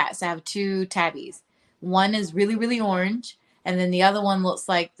 2 cats. I have 2 tabbies. One is really, really orange. And then the other one looks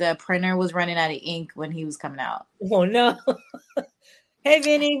like the printer was running out of ink when he was coming out. Oh, no. Hey,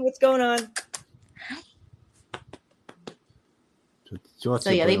 Vinny, what's going on?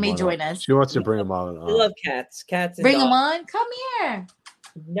 So, yeah, they may join us. She wants to bring them on. I love cats. Cats and bring dogs. them on. Come here.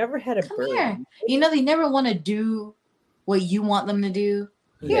 Never had a bird. Here. They never want to do what you want them to do.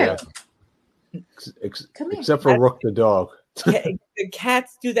 Here. Yeah. Come here. Except for Rook the dog. The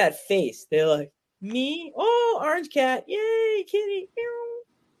cats do that face. They're like, me? Oh, orange cat. Yay, kitty.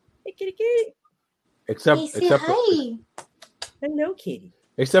 Hey, kitty, kitty. Except hi. Hello, kitty.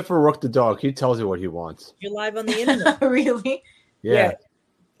 Except for Rook the dog. He tells you what he wants. You're live on the internet. Really? Yeah.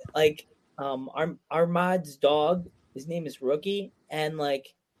 Like, Armad's dog, his name is Rookie, and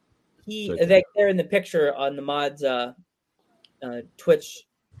like they're in the picture on the mod's Twitch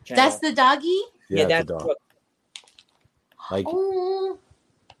channel. That's the doggy? Yeah, that's the dog. Rook. Like,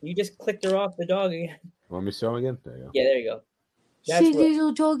 you just clicked her off the dog again. Want me to show him again? There you go. Yeah, there you go. That's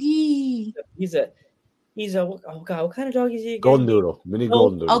little doggy. He's a oh god, what kind of dog is he again? Golden doodle. Mini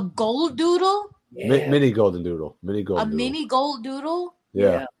golden doodle. A gold doodle? Yeah. Mini golden doodle. Mini golden doodle. Mini gold doodle?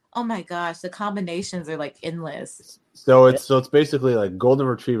 Yeah. Oh my gosh, the combinations are like endless. So it's basically like golden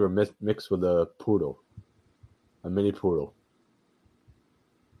retriever mixed with a poodle. A mini poodle.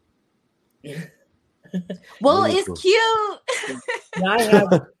 Well, Mini it's poodle. cute. And I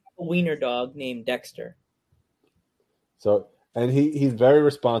have a wiener dog named Dexter. So, and he's very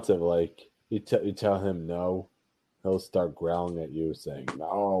responsive. Like you tell him no, he'll start growling at you, saying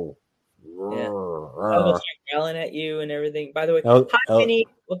no. Yeah. I'll start yelling at you and everything. By the way, I'll- hi, Vinny.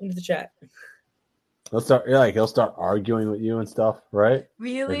 Welcome to the chat. He'll start arguing with you and stuff, right?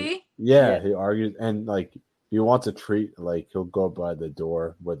 Really? Yeah, he argues, and like he wants a treat. Like he'll go by the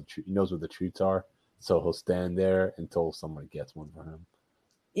door where he knows where the treats are, so he'll stand there until someone gets one for him.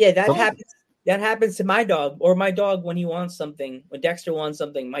 Yeah, that happens. That happens to my dog, or my dog when he wants something. When Dexter wants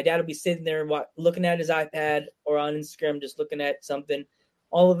something, my dad will be sitting there looking at his iPad or on Instagram, just looking at something.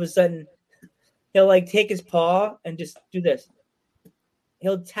 All of a sudden, he'll like take his paw and just do this.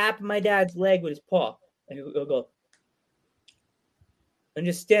 He'll tap my dad's leg with his paw, and he'll go and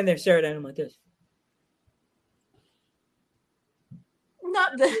just stand there staring at him like this. I'm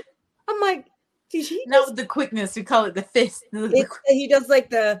like, not with the quickness. We call it the fist. He does like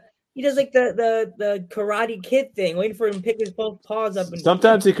the Karate Kid thing, waiting for him to pick his both paws up. And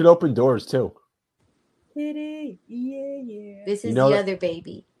Sometimes he could open doors too. Kitty, yeah. This is the other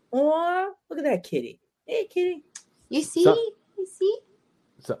baby. Oh, look at that kitty. Hey, kitty. You see? You see?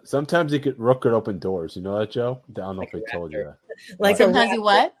 Sometimes Rook could open doors. You know that, Joe? I don't know if I told you that. Like sometimes he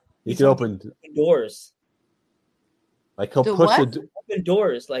what? He can open doors. Like he'll The push what? the Open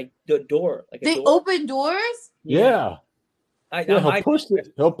doors, like the door. Like They open doors? Yeah. I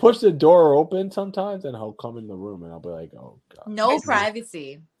He'll push the door open sometimes, and he'll come in the room, and I'll be like, "Oh God." No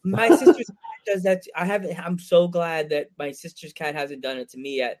privacy. My sister's cat does that. I'm so glad that my sister's cat hasn't done it to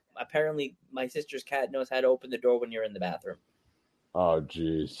me yet. Apparently, my sister's cat knows how to open the door when you're in the bathroom. Oh,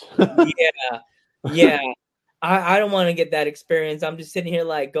 jeez. Yeah. I don't want to get that experience. I'm just sitting here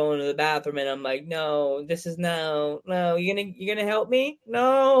like going to the bathroom, and I'm like, no. You're gonna help me?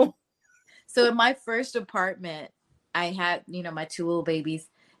 No. So in my first apartment, I had, my 2 little babies,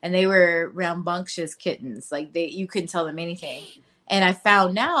 and they were rambunctious kittens. Like you couldn't tell them anything. And I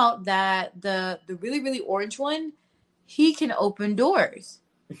found out that the really, really orange one, he can open doors.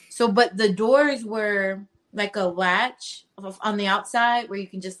 So, but the doors were like a latch on the outside where you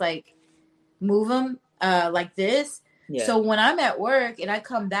can just like move them like this. Yeah. So when I'm at work and I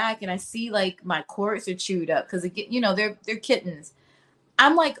come back and I see like my cords are chewed up because they're kittens.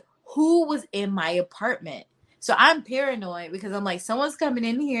 I'm like, who was in my apartment? So I'm paranoid because I'm like, someone's coming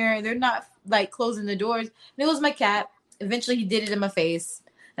in here. They're not like closing the doors. And it was my cat. Eventually he did it in my face.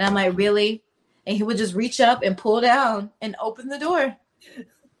 And I'm like, really? And he would just reach up and pull down and open the door.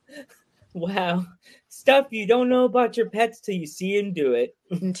 Wow. Stuff you don't know about your pets till you see them do it.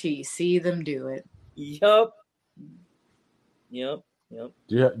 Until you see them do it. Yup. Do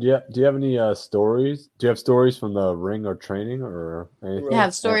you have any stories? Do you have stories from the ring or training or anything? I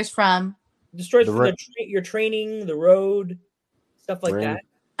have stories from the stories from your training, the road, stuff like ring. that.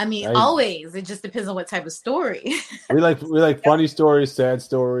 I mean, always. It just depends on what type of story. we like funny stories, sad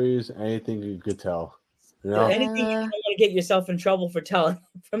stories, anything you could tell. You know? Anything you don't want to get yourself in trouble for telling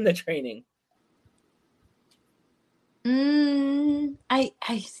from the training.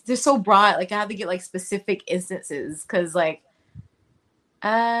 They're so broad. Like I have to get like specific instances because like,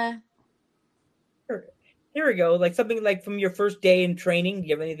 Here we go. Like something like from your first day in training. Do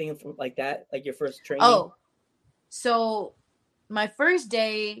you have anything like that? Like your first training? Oh, so my first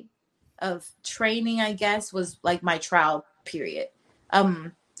day of training, I guess, was like my trial period.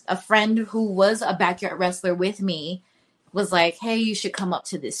 A friend who was a backyard wrestler with me was like, hey, you should come up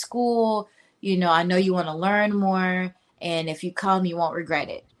to this school. You know, I know you want to learn more. And if you come, you won't regret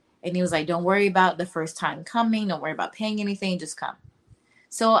it. And he was like, don't worry about the first time coming. Don't worry about paying anything. Just come.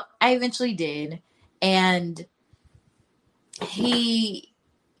 So I eventually did. And we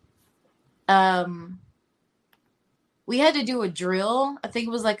had to do a drill. I think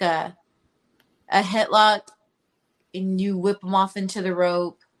it was like a headlock and you whip them off into the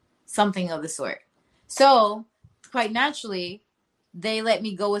rope, something of the sort. So quite naturally, they let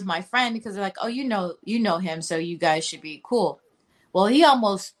me go with my friend because they're like, oh, you know him, so you guys should be cool. Well, he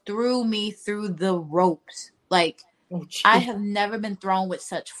almost threw me through the ropes. Like, I have never been thrown with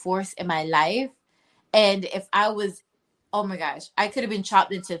such force in my life. And if I was, oh my gosh, I could have been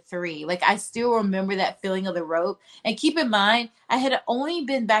chopped into 3. Like, I still remember that feeling of the rope. And keep in mind, I had only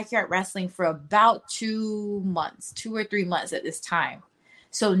been backyard wrestling for about 2 or 3 months at this time.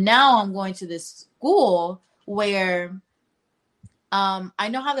 So now I'm going to this school where I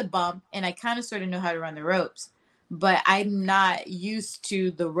know how to bump and I kind of sort of know how to run the ropes, but I'm not used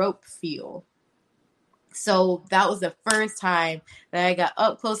to the rope feel. So that was the first time that I got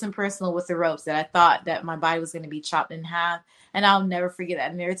up close and personal with the ropes, that I thought that my body was going to be chopped in half. And I'll never forget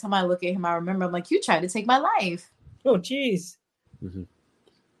that. And every time I look at him, I remember, I'm like, you tried to take my life. Oh, geez. Mm-hmm.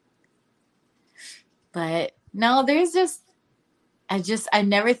 But no, there's just, I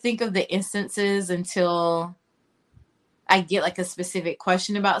never think of the instances until I get like a specific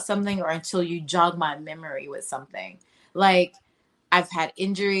question about something or until you jog my memory with something. Like I've had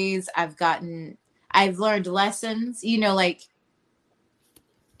injuries, I've learned lessons, you know, like,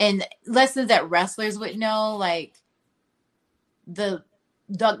 and lessons that wrestlers would know, like the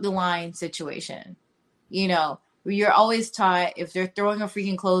duck the line situation. You know, you're always taught if they're throwing a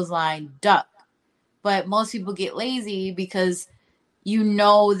freaking clothesline, duck. But most people get lazy because you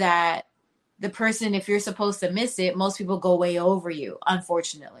know that the person, if you're supposed to miss it, most people go way over you,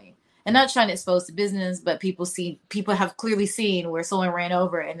 unfortunately. And not trying to expose the business, but people have clearly seen where someone ran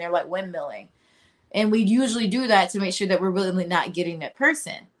over and they're like windmilling. And we usually do that to make sure that we're really not getting that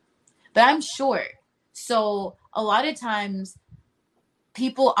person. But I'm short. So a lot of times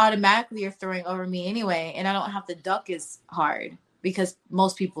people automatically are throwing over me anyway. And I don't have to duck as hard because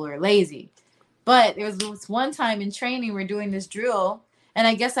most people are lazy. But there was this one time in training, we're doing this drill. And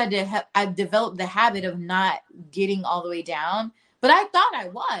I guess I developed the habit of not getting all the way down. But I thought I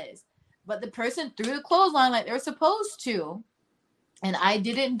was. But the person threw the clothesline like they were supposed to. And I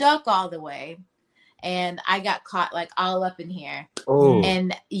didn't duck all the way. And I got caught like all up in here. Oh.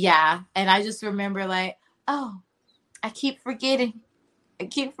 And yeah. And I just remember like, oh, I keep forgetting.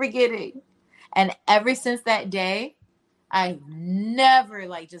 And ever since that day, I've never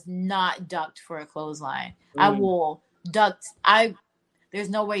like just not ducked for a clothesline. I will duck. There's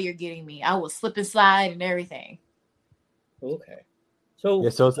no way you're getting me. I will slip and slide and everything. Okay. So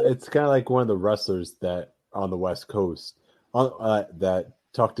it's kind of like one of the wrestlers that on the West Coast that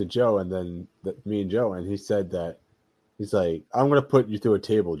talked to Joe, and then me and Joe, and he said that he's like, I'm going to put you through a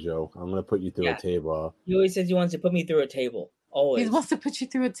table, Joe. I'm going to put you through a table. He always says he wants to put me through a table. Always. He wants to put you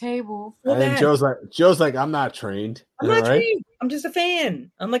through a table. And then Joe's like, I'm not trained. I'm not trained. I'm just a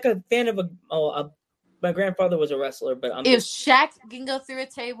fan. I'm like a fan of my grandfather was a wrestler, but if Shaq can go through a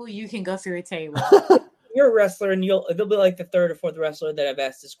table, you can go through a table. You're a wrestler, and they'll be like the third or fourth wrestler that I've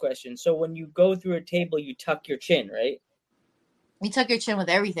asked this question. So when you go through a table, you tuck your chin, right? You tuck your chin with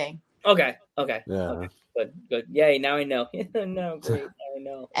everything. Okay. Yeah. Okay. Good. Yay, now I know. No, great. Now I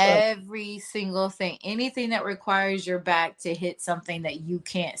know. Every single thing. Anything that requires your back to hit something that you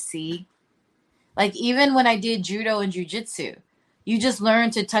can't see. Like even when I did judo and jiu-jitsu, you just learn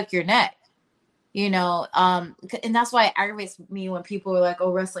to tuck your neck. You know, and that's why it aggravates me when people are like,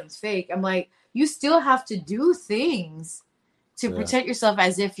 oh, wrestling's fake. I'm like, you still have to do things to protect yourself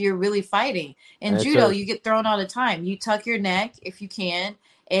as if you're really fighting. In judo, you get thrown all the time. You tuck your neck if you can,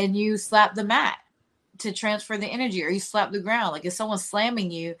 and you slap the mat to transfer the energy, or you slap the ground. Like if someone's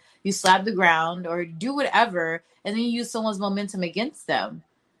slamming you, you slap the ground or do whatever, and then you use someone's momentum against them.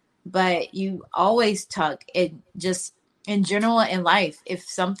 But you always tuck. It just in general in life, if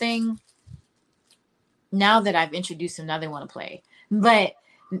something, now that I've introduced them, now they want to play. But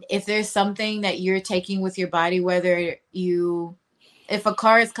if there's something that you're taking with your body, if a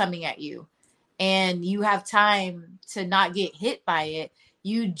car is coming at you and you have time to not get hit by it,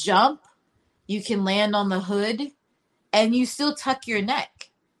 you jump, you can land on the hood, and you still tuck your neck.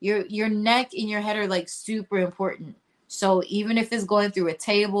 Your neck and your head are like super important. So even if it's going through a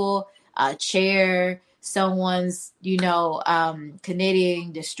table, a chair, someone's,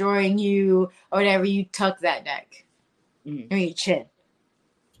 knitting, destroying you, or whatever, you tuck that neck. Or your chin.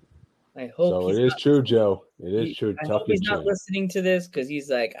 I hope so. It is true, Joe. It is true. I hope he's not listening to this because he's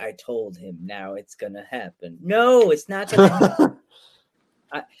like, I told him, now it's gonna happen. No, it's not gonna happen.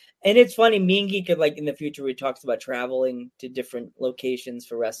 And it's funny, me and Geek, like in the future, we talked about traveling to different locations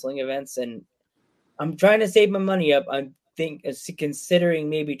for wrestling events, and I'm trying to save my money up. I'm considering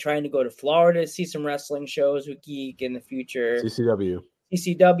maybe trying to go to Florida to see some wrestling shows with Geek in the future.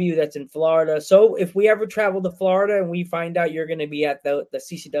 CCW, that's in Florida. So if we ever travel to Florida and we find out you're going to be at the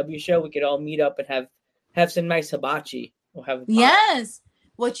CCW show, we could all meet up and have some nice hibachi. We'll have yes.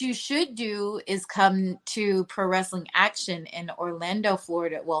 What you should do is come to Pro Wrestling Action in Orlando,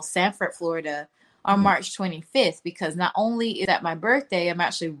 Florida. Well, Sanford, Florida, on March 25th, because not only is that my birthday, I'm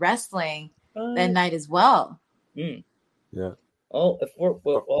actually wrestling that night as well. Yeah. Oh, if we're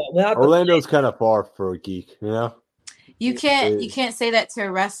Orlando's kind of far for a Geek, You can't say that to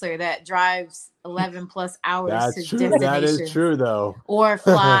a wrestler that drives 11 plus hours That's to true. That is destinations true, though. or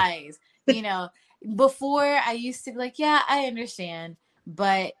flies. Before I used to be like, yeah, I understand.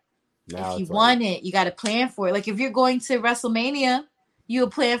 But now if you want it, you got to plan for it. Like if you're going to WrestleMania, you'll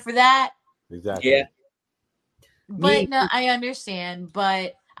plan for that. Exactly. Yeah. But no, I understand.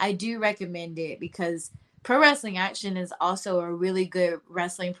 But I do recommend it because Pro Wrestling Action is also a really good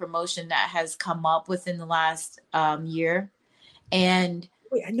wrestling promotion that has come up within the last year. And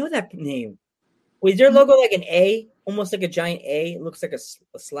wait, I know that name. Wait, is their logo like an A? Almost like a giant A? It looks like a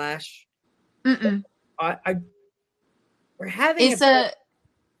slash. Mm-mm. We're having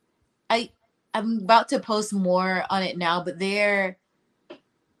I'm about to post more on it now, but their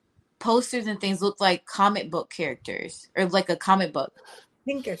posters and things look like comic book characters or like a comic book. I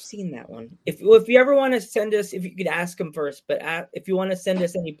think I've seen that one. If you ever want to send us, if you could ask them first, but if you want to send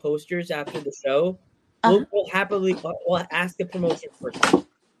us any posters after the show, we'll happily we'll ask the promotion first.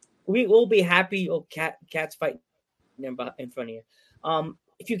 We will be happy. Oh, cats fight in front of you.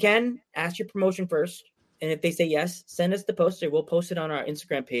 If you can, ask your promotion first. And if they say yes, send us the poster. We'll post it on our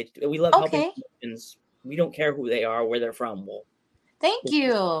Instagram page. We love helping promotions. We don't care who they are, where they're from. Thank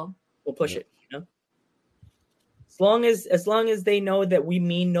you. We'll push it. As long as they know that we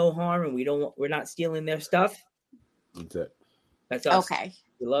mean no harm and we're not stealing their stuff. That's it. That's us. Okay.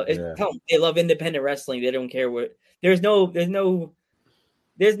 They love independent wrestling. They don't care what. There's no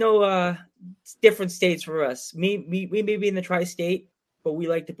different states for us. We may be in the tri-state, but we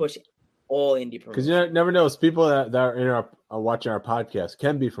like to push all indie promotions. Because you never know. People that are in watching our podcast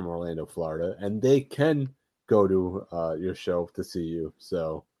can be from Orlando, Florida, and they can go to your show to see you.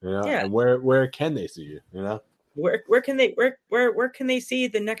 So and where can they see you? Where can they see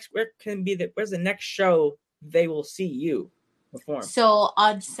the next? Where's the next show they will see you perform? So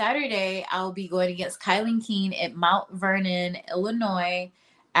on Saturday, I'll be going against Kylie Keene at Mount Vernon, Illinois,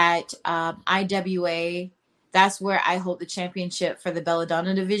 at IWA. That's where I hold the championship for the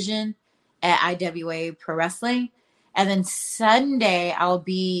Belladonna division at IWA Pro Wrestling. And then Sunday, I'll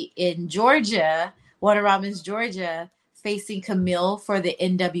be in Georgia, Warner Robins, Georgia, facing Camille for the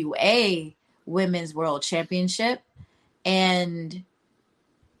NWA Women's World Championship. And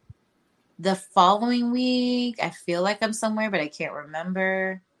the following week, I feel like I'm somewhere, but I can't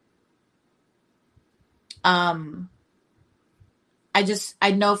remember. I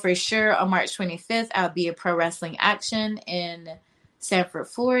know for sure on March 25th, I'll be at Pro Wrestling Action in Sanford,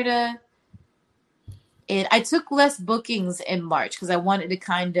 Florida. And I took less bookings in March because I wanted to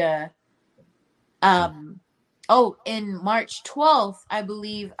kind of, in March 12th, I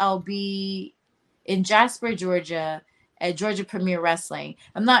believe I'll be in Jasper, Georgia at Georgia Premier Wrestling.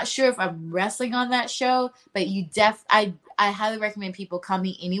 I'm not sure if I'm wrestling on that show, but I highly recommend people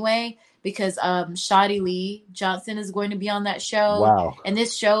coming anyway because Shawty Lee Johnson is going to be on that show. Wow. And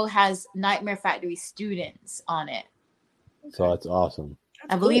this show has Nightmare Factory students on it. So that's awesome.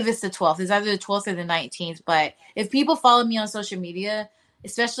 I believe it's the 12th. It's either the 12th or the 19th. But if people follow me on social media,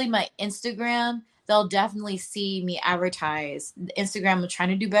 especially my Instagram, they'll definitely see me advertise. Instagram, I'm trying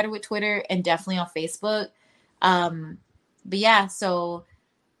to do better with Twitter and definitely on Facebook. But yeah, so,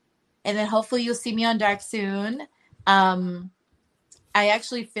 and then hopefully you'll see me on Dark soon. I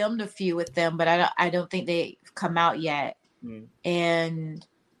actually filmed a few with them, but I don't think they've come out yet. And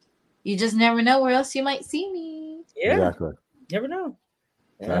you just never know where else you might see me. Yeah, Exactly. never know.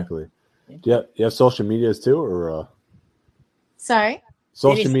 Exactly. Yeah. You have social medias too, or Sorry?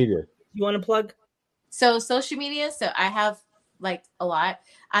 social Anything media? You want to plug? So social media, so I have like a lot.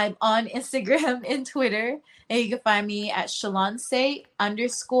 I'm on Instagram and Twitter, and you can find me at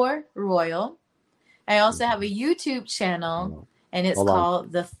Shalonce_Royal. I also have a YouTube channel, and it's Hold on.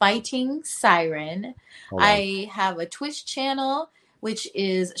 called The Fighting Siren. Hold on. I have a Twitch channel, which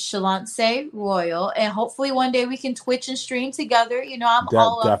is Shalonce Royal, and hopefully one day we can Twitch and stream together. You know, I'm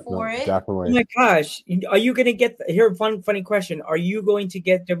all up for it. Oh Definitely. my gosh, are you gonna get here? Funny question: are you going to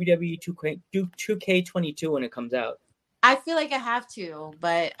get WWE 2K22 when it comes out? I feel like I have to,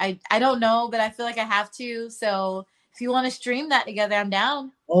 but I don't know, but I feel like I have to. So if you want to stream that together, I'm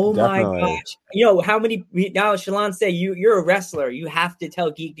down. Oh Definitely. my gosh! You know how many now? Shalon say you're a wrestler. You have to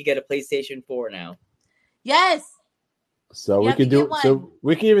tell Geek to get a PlayStation 4 now. Yes. So You we have can to do. get one. So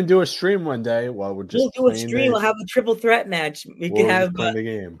we can even do a stream one day while we're just. We'll do a playing stream. the- We'll have a triple threat match. We while can we're just have. playing the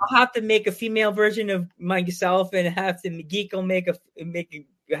game. I'll have to make a female version of myself, and have to Geek will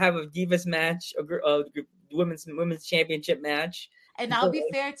have a Divas match, a women's championship match. And I'll be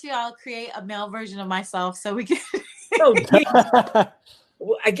fair too. I'll create a male version of myself so we can. So,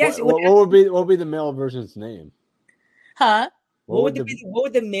 well, I guess what would be the male version's name? Huh? What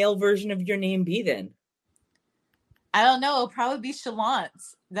would the male version of your name be then? I don't know. It'll probably be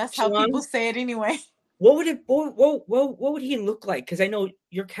Shalance. That's how Shalance? people say it anyway. What would he look like? Because I know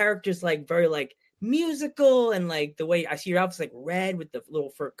your character's like very like musical, and like the way I see your outfit's like red with the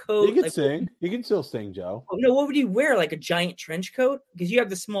little fur coat. You can like, sing. You can still sing, Joe. No, what would he wear? Like a giant trench coat? Because you have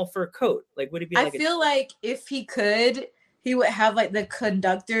the small fur coat. Like, would it be like I feel like if he could, he would have like the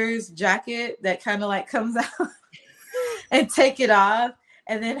conductor's jacket that kind of like comes out and take it off,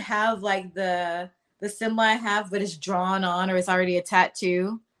 and then have like the symbol I have, but it's drawn on or it's already a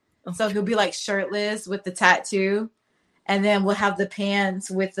tattoo. So he'll be like shirtless with the tattoo, and then we'll have the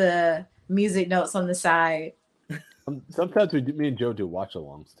pants with the music notes on the side. Sometimes me and Joe do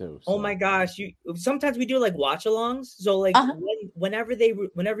watch-alongs too. Oh my gosh! Sometimes we do like watch-alongs. So like whenever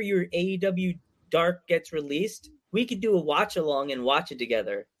your AEW Dark gets released, we could do a watch-along and watch it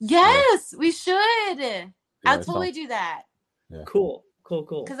together. Yes, we should. I'll it's totally fun. do that. Yeah. Cool.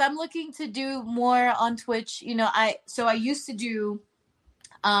 Because I'm looking to do more on Twitch. You know, I used to do,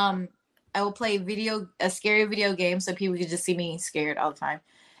 I will play a scary video game so people could just see me scared all the time,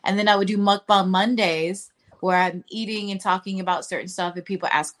 and then I would do Mukbang Mondays where I'm eating and talking about certain stuff and people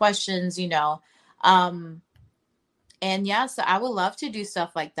ask questions. You know, and yeah, so I would love to do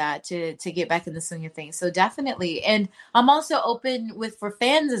stuff like that to get back in the swing of things. So definitely, and I'm also open for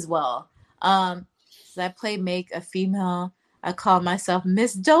fans as well. So I play Make a Female. I call myself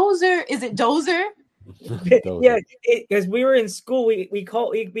Miss Dozer. Is it Dozer? Yeah, because we were in school, we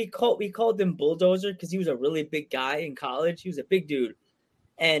called him Bulldozer because he was a really big guy in college. He was a big dude,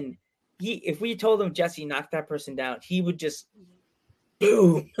 and if we told him Jesse knock that person down, he would just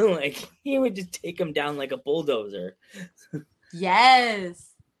boom, like he would just take him down like a bulldozer.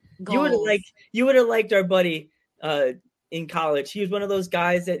 Yes, you would have liked our buddy in college. He was one of those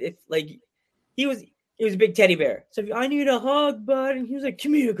guys that he was a big teddy bear. So I need a hug, bud, and he was like,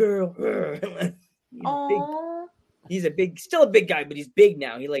 "Come here, girl." He's still a big guy, but he's big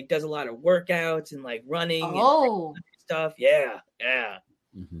now. He like does a lot of workouts and like running and stuff. Yeah.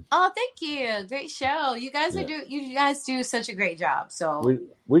 Mm-hmm. Oh, thank you. Great show. You guys you guys do such a great job. So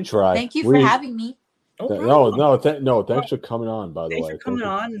we try. Thank you for having me. No, thanks for coming on, by the way. Thanks for coming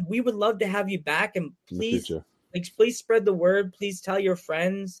on. We would love to have you back, and please spread the word. Please tell your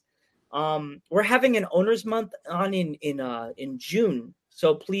friends. We're having an owners month on in June.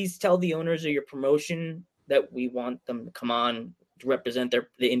 So please tell the owners of your promotion that we want them to come on to represent the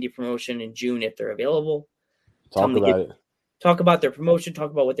indie promotion in June if they're available. Talk about their promotion.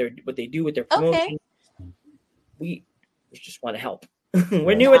 Talk about what they do with their promotion. Okay. We just want to help.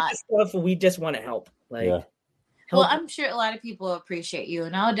 We're new at this stuff, and we just want to help. Well, I'm sure a lot of people appreciate you,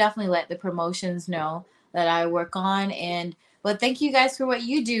 and I'll definitely let the promotions know that I work on. But thank you guys for what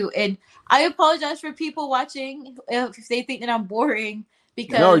you do, and I apologize for people watching if they think that I'm boring.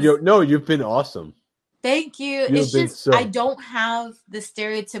 Because you've been awesome. Thank you. It's just I don't have the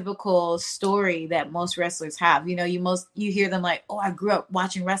stereotypical story that most wrestlers have. You know, you hear them like, "Oh, I grew up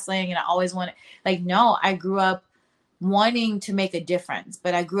watching wrestling and I always wanted." Like, no, I grew up wanting to make a difference,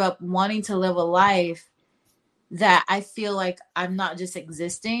 but I grew up wanting to live a life that I feel like I'm not just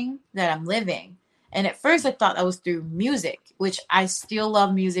existing, that I'm living. And at first I thought that was through music, which I still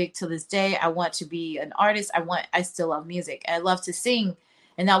love music to this day. I want to be an artist. I still love music. I love to sing.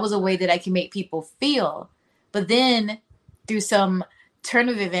 And that was a way that I can make people feel. But then through some turn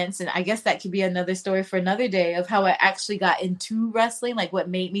of events, and I guess that could be another story for another day of how I actually got into wrestling, like what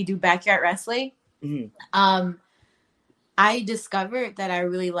made me do backyard wrestling. Mm-hmm. I discovered that I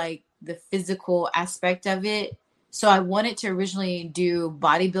really like the physical aspect of it. So I wanted to originally do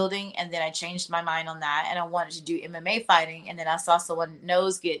bodybuilding, and then I changed my mind on that, and I wanted to do MMA fighting, and then I saw someone's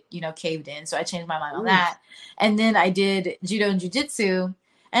nose get, caved in, so I changed my mind on that. And then I did judo and jiu-jitsu,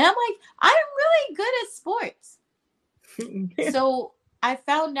 and I'm like, I'm really good at sports. So I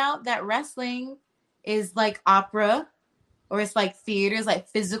found out that wrestling is like opera, or it's like theater, it's like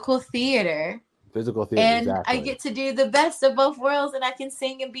physical theater. Physical theater, and exactly. I get to do the best of both worlds, and I can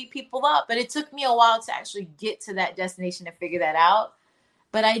sing and beat people up. But it took me a while to actually get to that destination to figure that out.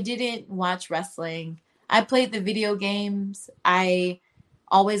 But I didn't watch wrestling. I played the video games. I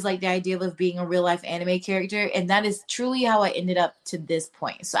always liked the idea of being a real life anime character. And that is truly how I ended up to this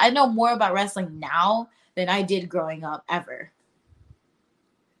point. So I know more about wrestling now than I did growing up ever.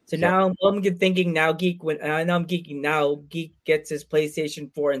 So now I'm thinking now Geek, when I know I'm geeking now, Geek gets his PlayStation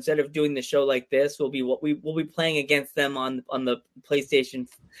 4. Instead of doing the show like this, we'll be playing against them on the PlayStation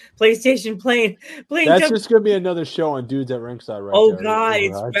playing. That's just gonna be another show on Dudes at Ringside, right? Oh there. God,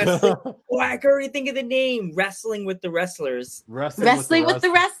 it's wrestling. Oh, I can already think of the name. Wrestling with the Wrestlers. Wrestling with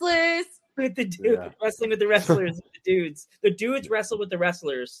the Wrestlers. With the dudes. Yeah. Wrestling with the Wrestlers. The dudes. The dudes wrestle with the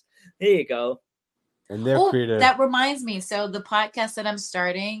wrestlers. There you go. And they're creative. That reminds me. So the podcast that I'm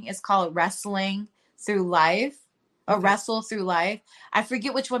starting is called Wrestling Through Life, or Wrestle Through Life. I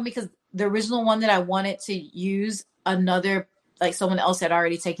forget which one, because the original one that I wanted to use, another, like someone else had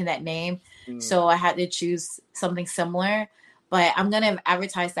already taken that name. So I had to choose something similar. But I'm going to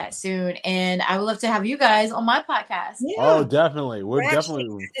advertise that soon. And I would love to have you guys on my podcast. Yeah. Oh, definitely. We're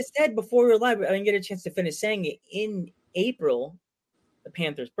definitely. As I said before we were live, I didn't get a chance to finish saying it. In April, the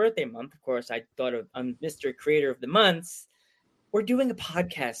Panthers' birthday month, of course, I thought of Mr. Creator of the Months. We're doing a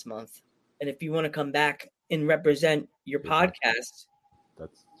podcast month. And if you want to come back and represent your podcast.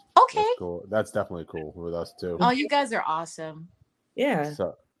 That's cool. That's definitely cool with us too. Oh, you guys are awesome. Yeah.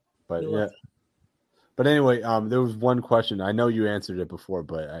 So, but yeah. But anyway, there was one question. I know you answered it before,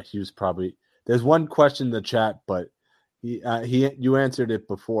 but he was probably, there's one question in the chat, but you answered it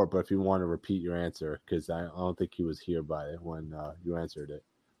before, but if you want to repeat your answer, because I don't think he was here by it when you answered it.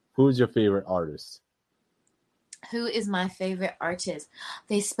 Who is your favorite artist? Who is my favorite artist?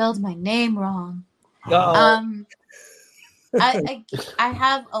 They spelled my name wrong. Uh-oh. I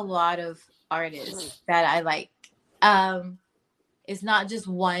have a lot of artists that I like. It's not just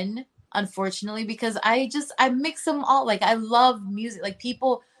one, unfortunately, because I mix them all. Like, I love music. Like,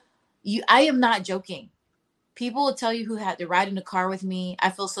 people, I am not joking. People will tell you who had to ride in the car with me. I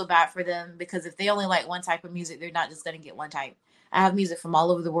feel so bad for them, because if they only like one type of music, they're not just going to get one type. I have music from all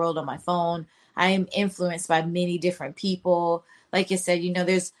over the world on my phone. I am influenced by many different people. Like I said,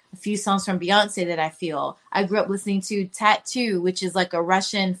 there's a few songs from Beyonce that I feel. I grew up listening to Tattoo, which is like a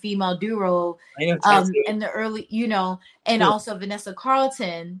Russian female duo. I know in the early, and also Vanessa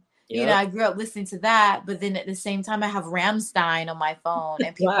Carlton. Yep. I grew up listening to that, but then at the same time, I have Rammstein on my phone,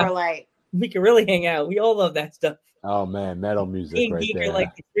 and people are like, we can really hang out. We all love that stuff. Oh man, metal music right there.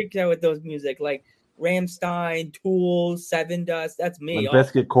 Like freaked out with those music, like Rammstein, Tool, Seven Dust. That's me.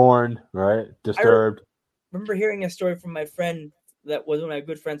 Biscuit Corn, right? Disturbed. I remember hearing a story from my friend that was one of my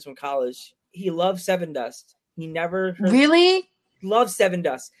good friends from college. He loved Seven Dust. He never really loved Seven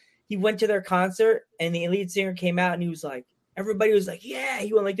Dust. He went to their concert, and the lead singer came out, and he was like, everybody was like, yeah.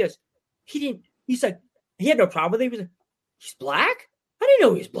 He went like this. He's like, he had no problem with it. He was like, he's black? I didn't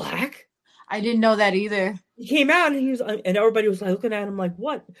know he was black. I didn't know that either. He came out and everybody was like looking at him like,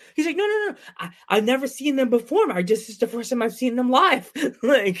 what? He's like, no. I've never seen them perform. It's the first time I've seen them live.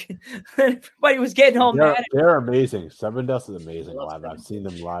 Like, everybody was getting all mad. They're amazing. Seven Dust is amazing live. I've seen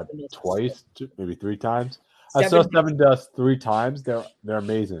them live twice, maybe 3 times. I saw Seven Dust 3 times. They're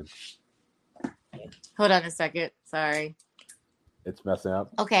amazing. Hold on a second. Sorry. It's messing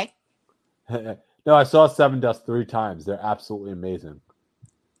up. Okay. No, I saw Seven Dust 3 times. They're absolutely amazing.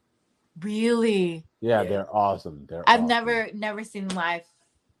 Really? Yeah, they're awesome. I've never seen them live.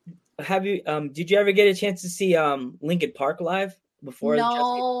 Have you? Did you ever get a chance to see Linkin Park live before?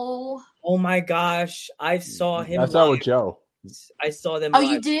 No. Oh my gosh, I saw him. I saw live. with Joe. I saw them. Oh,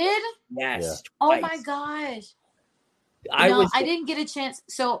 live. you did? Yes. Yeah. Oh my gosh. I didn't get a chance.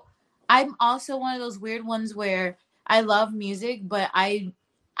 So I'm also one of those weird ones where I love music, but I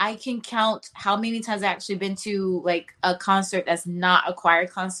can count how many times I've actually been to like a concert that's not a choir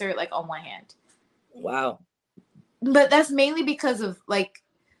concert, like on one hand. Wow. But that's mainly because of like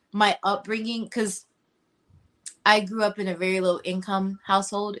my upbringing, because I grew up in a very low income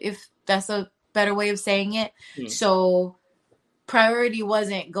household, if that's a better way of saying it. So priority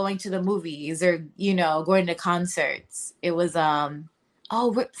wasn't going to the movies or, you know, going to concerts. It was, see,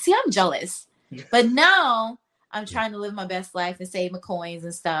 I'm jealous. But now I'm trying to live my best life and save my coins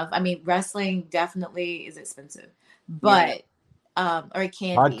and stuff. I mean, wrestling definitely is expensive, but, or it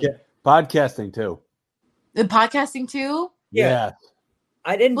can be. Podcasting too. The podcasting too? Yeah.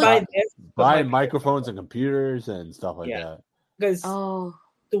 I didn't buy this. Buying microphones and computers and stuff like that. Because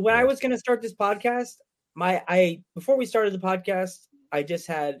when I was going to start this podcast, before we started the podcast, I just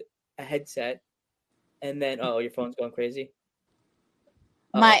had a headset, and then your phone's going crazy.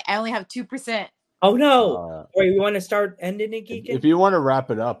 I only have 2%. Oh no! Wait, we want to start ending it, Geekin? If you want to wrap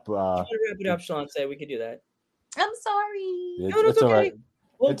it up, Sean, say we could do that. I'm sorry. It's all right.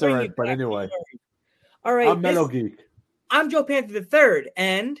 It's all right. But anyway, all right. I'm Metal Geek. I'm Joe Panther III,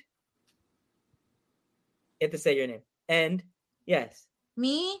 and you have to say your name. And yes,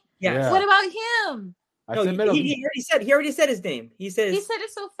 me. Yes. What about him? He already said his name. He said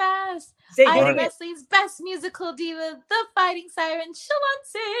it so fast. I am wrestling's best musical diva, the fighting siren,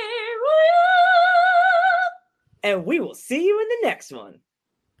 Shalonce Royal. And we will see you in the next one.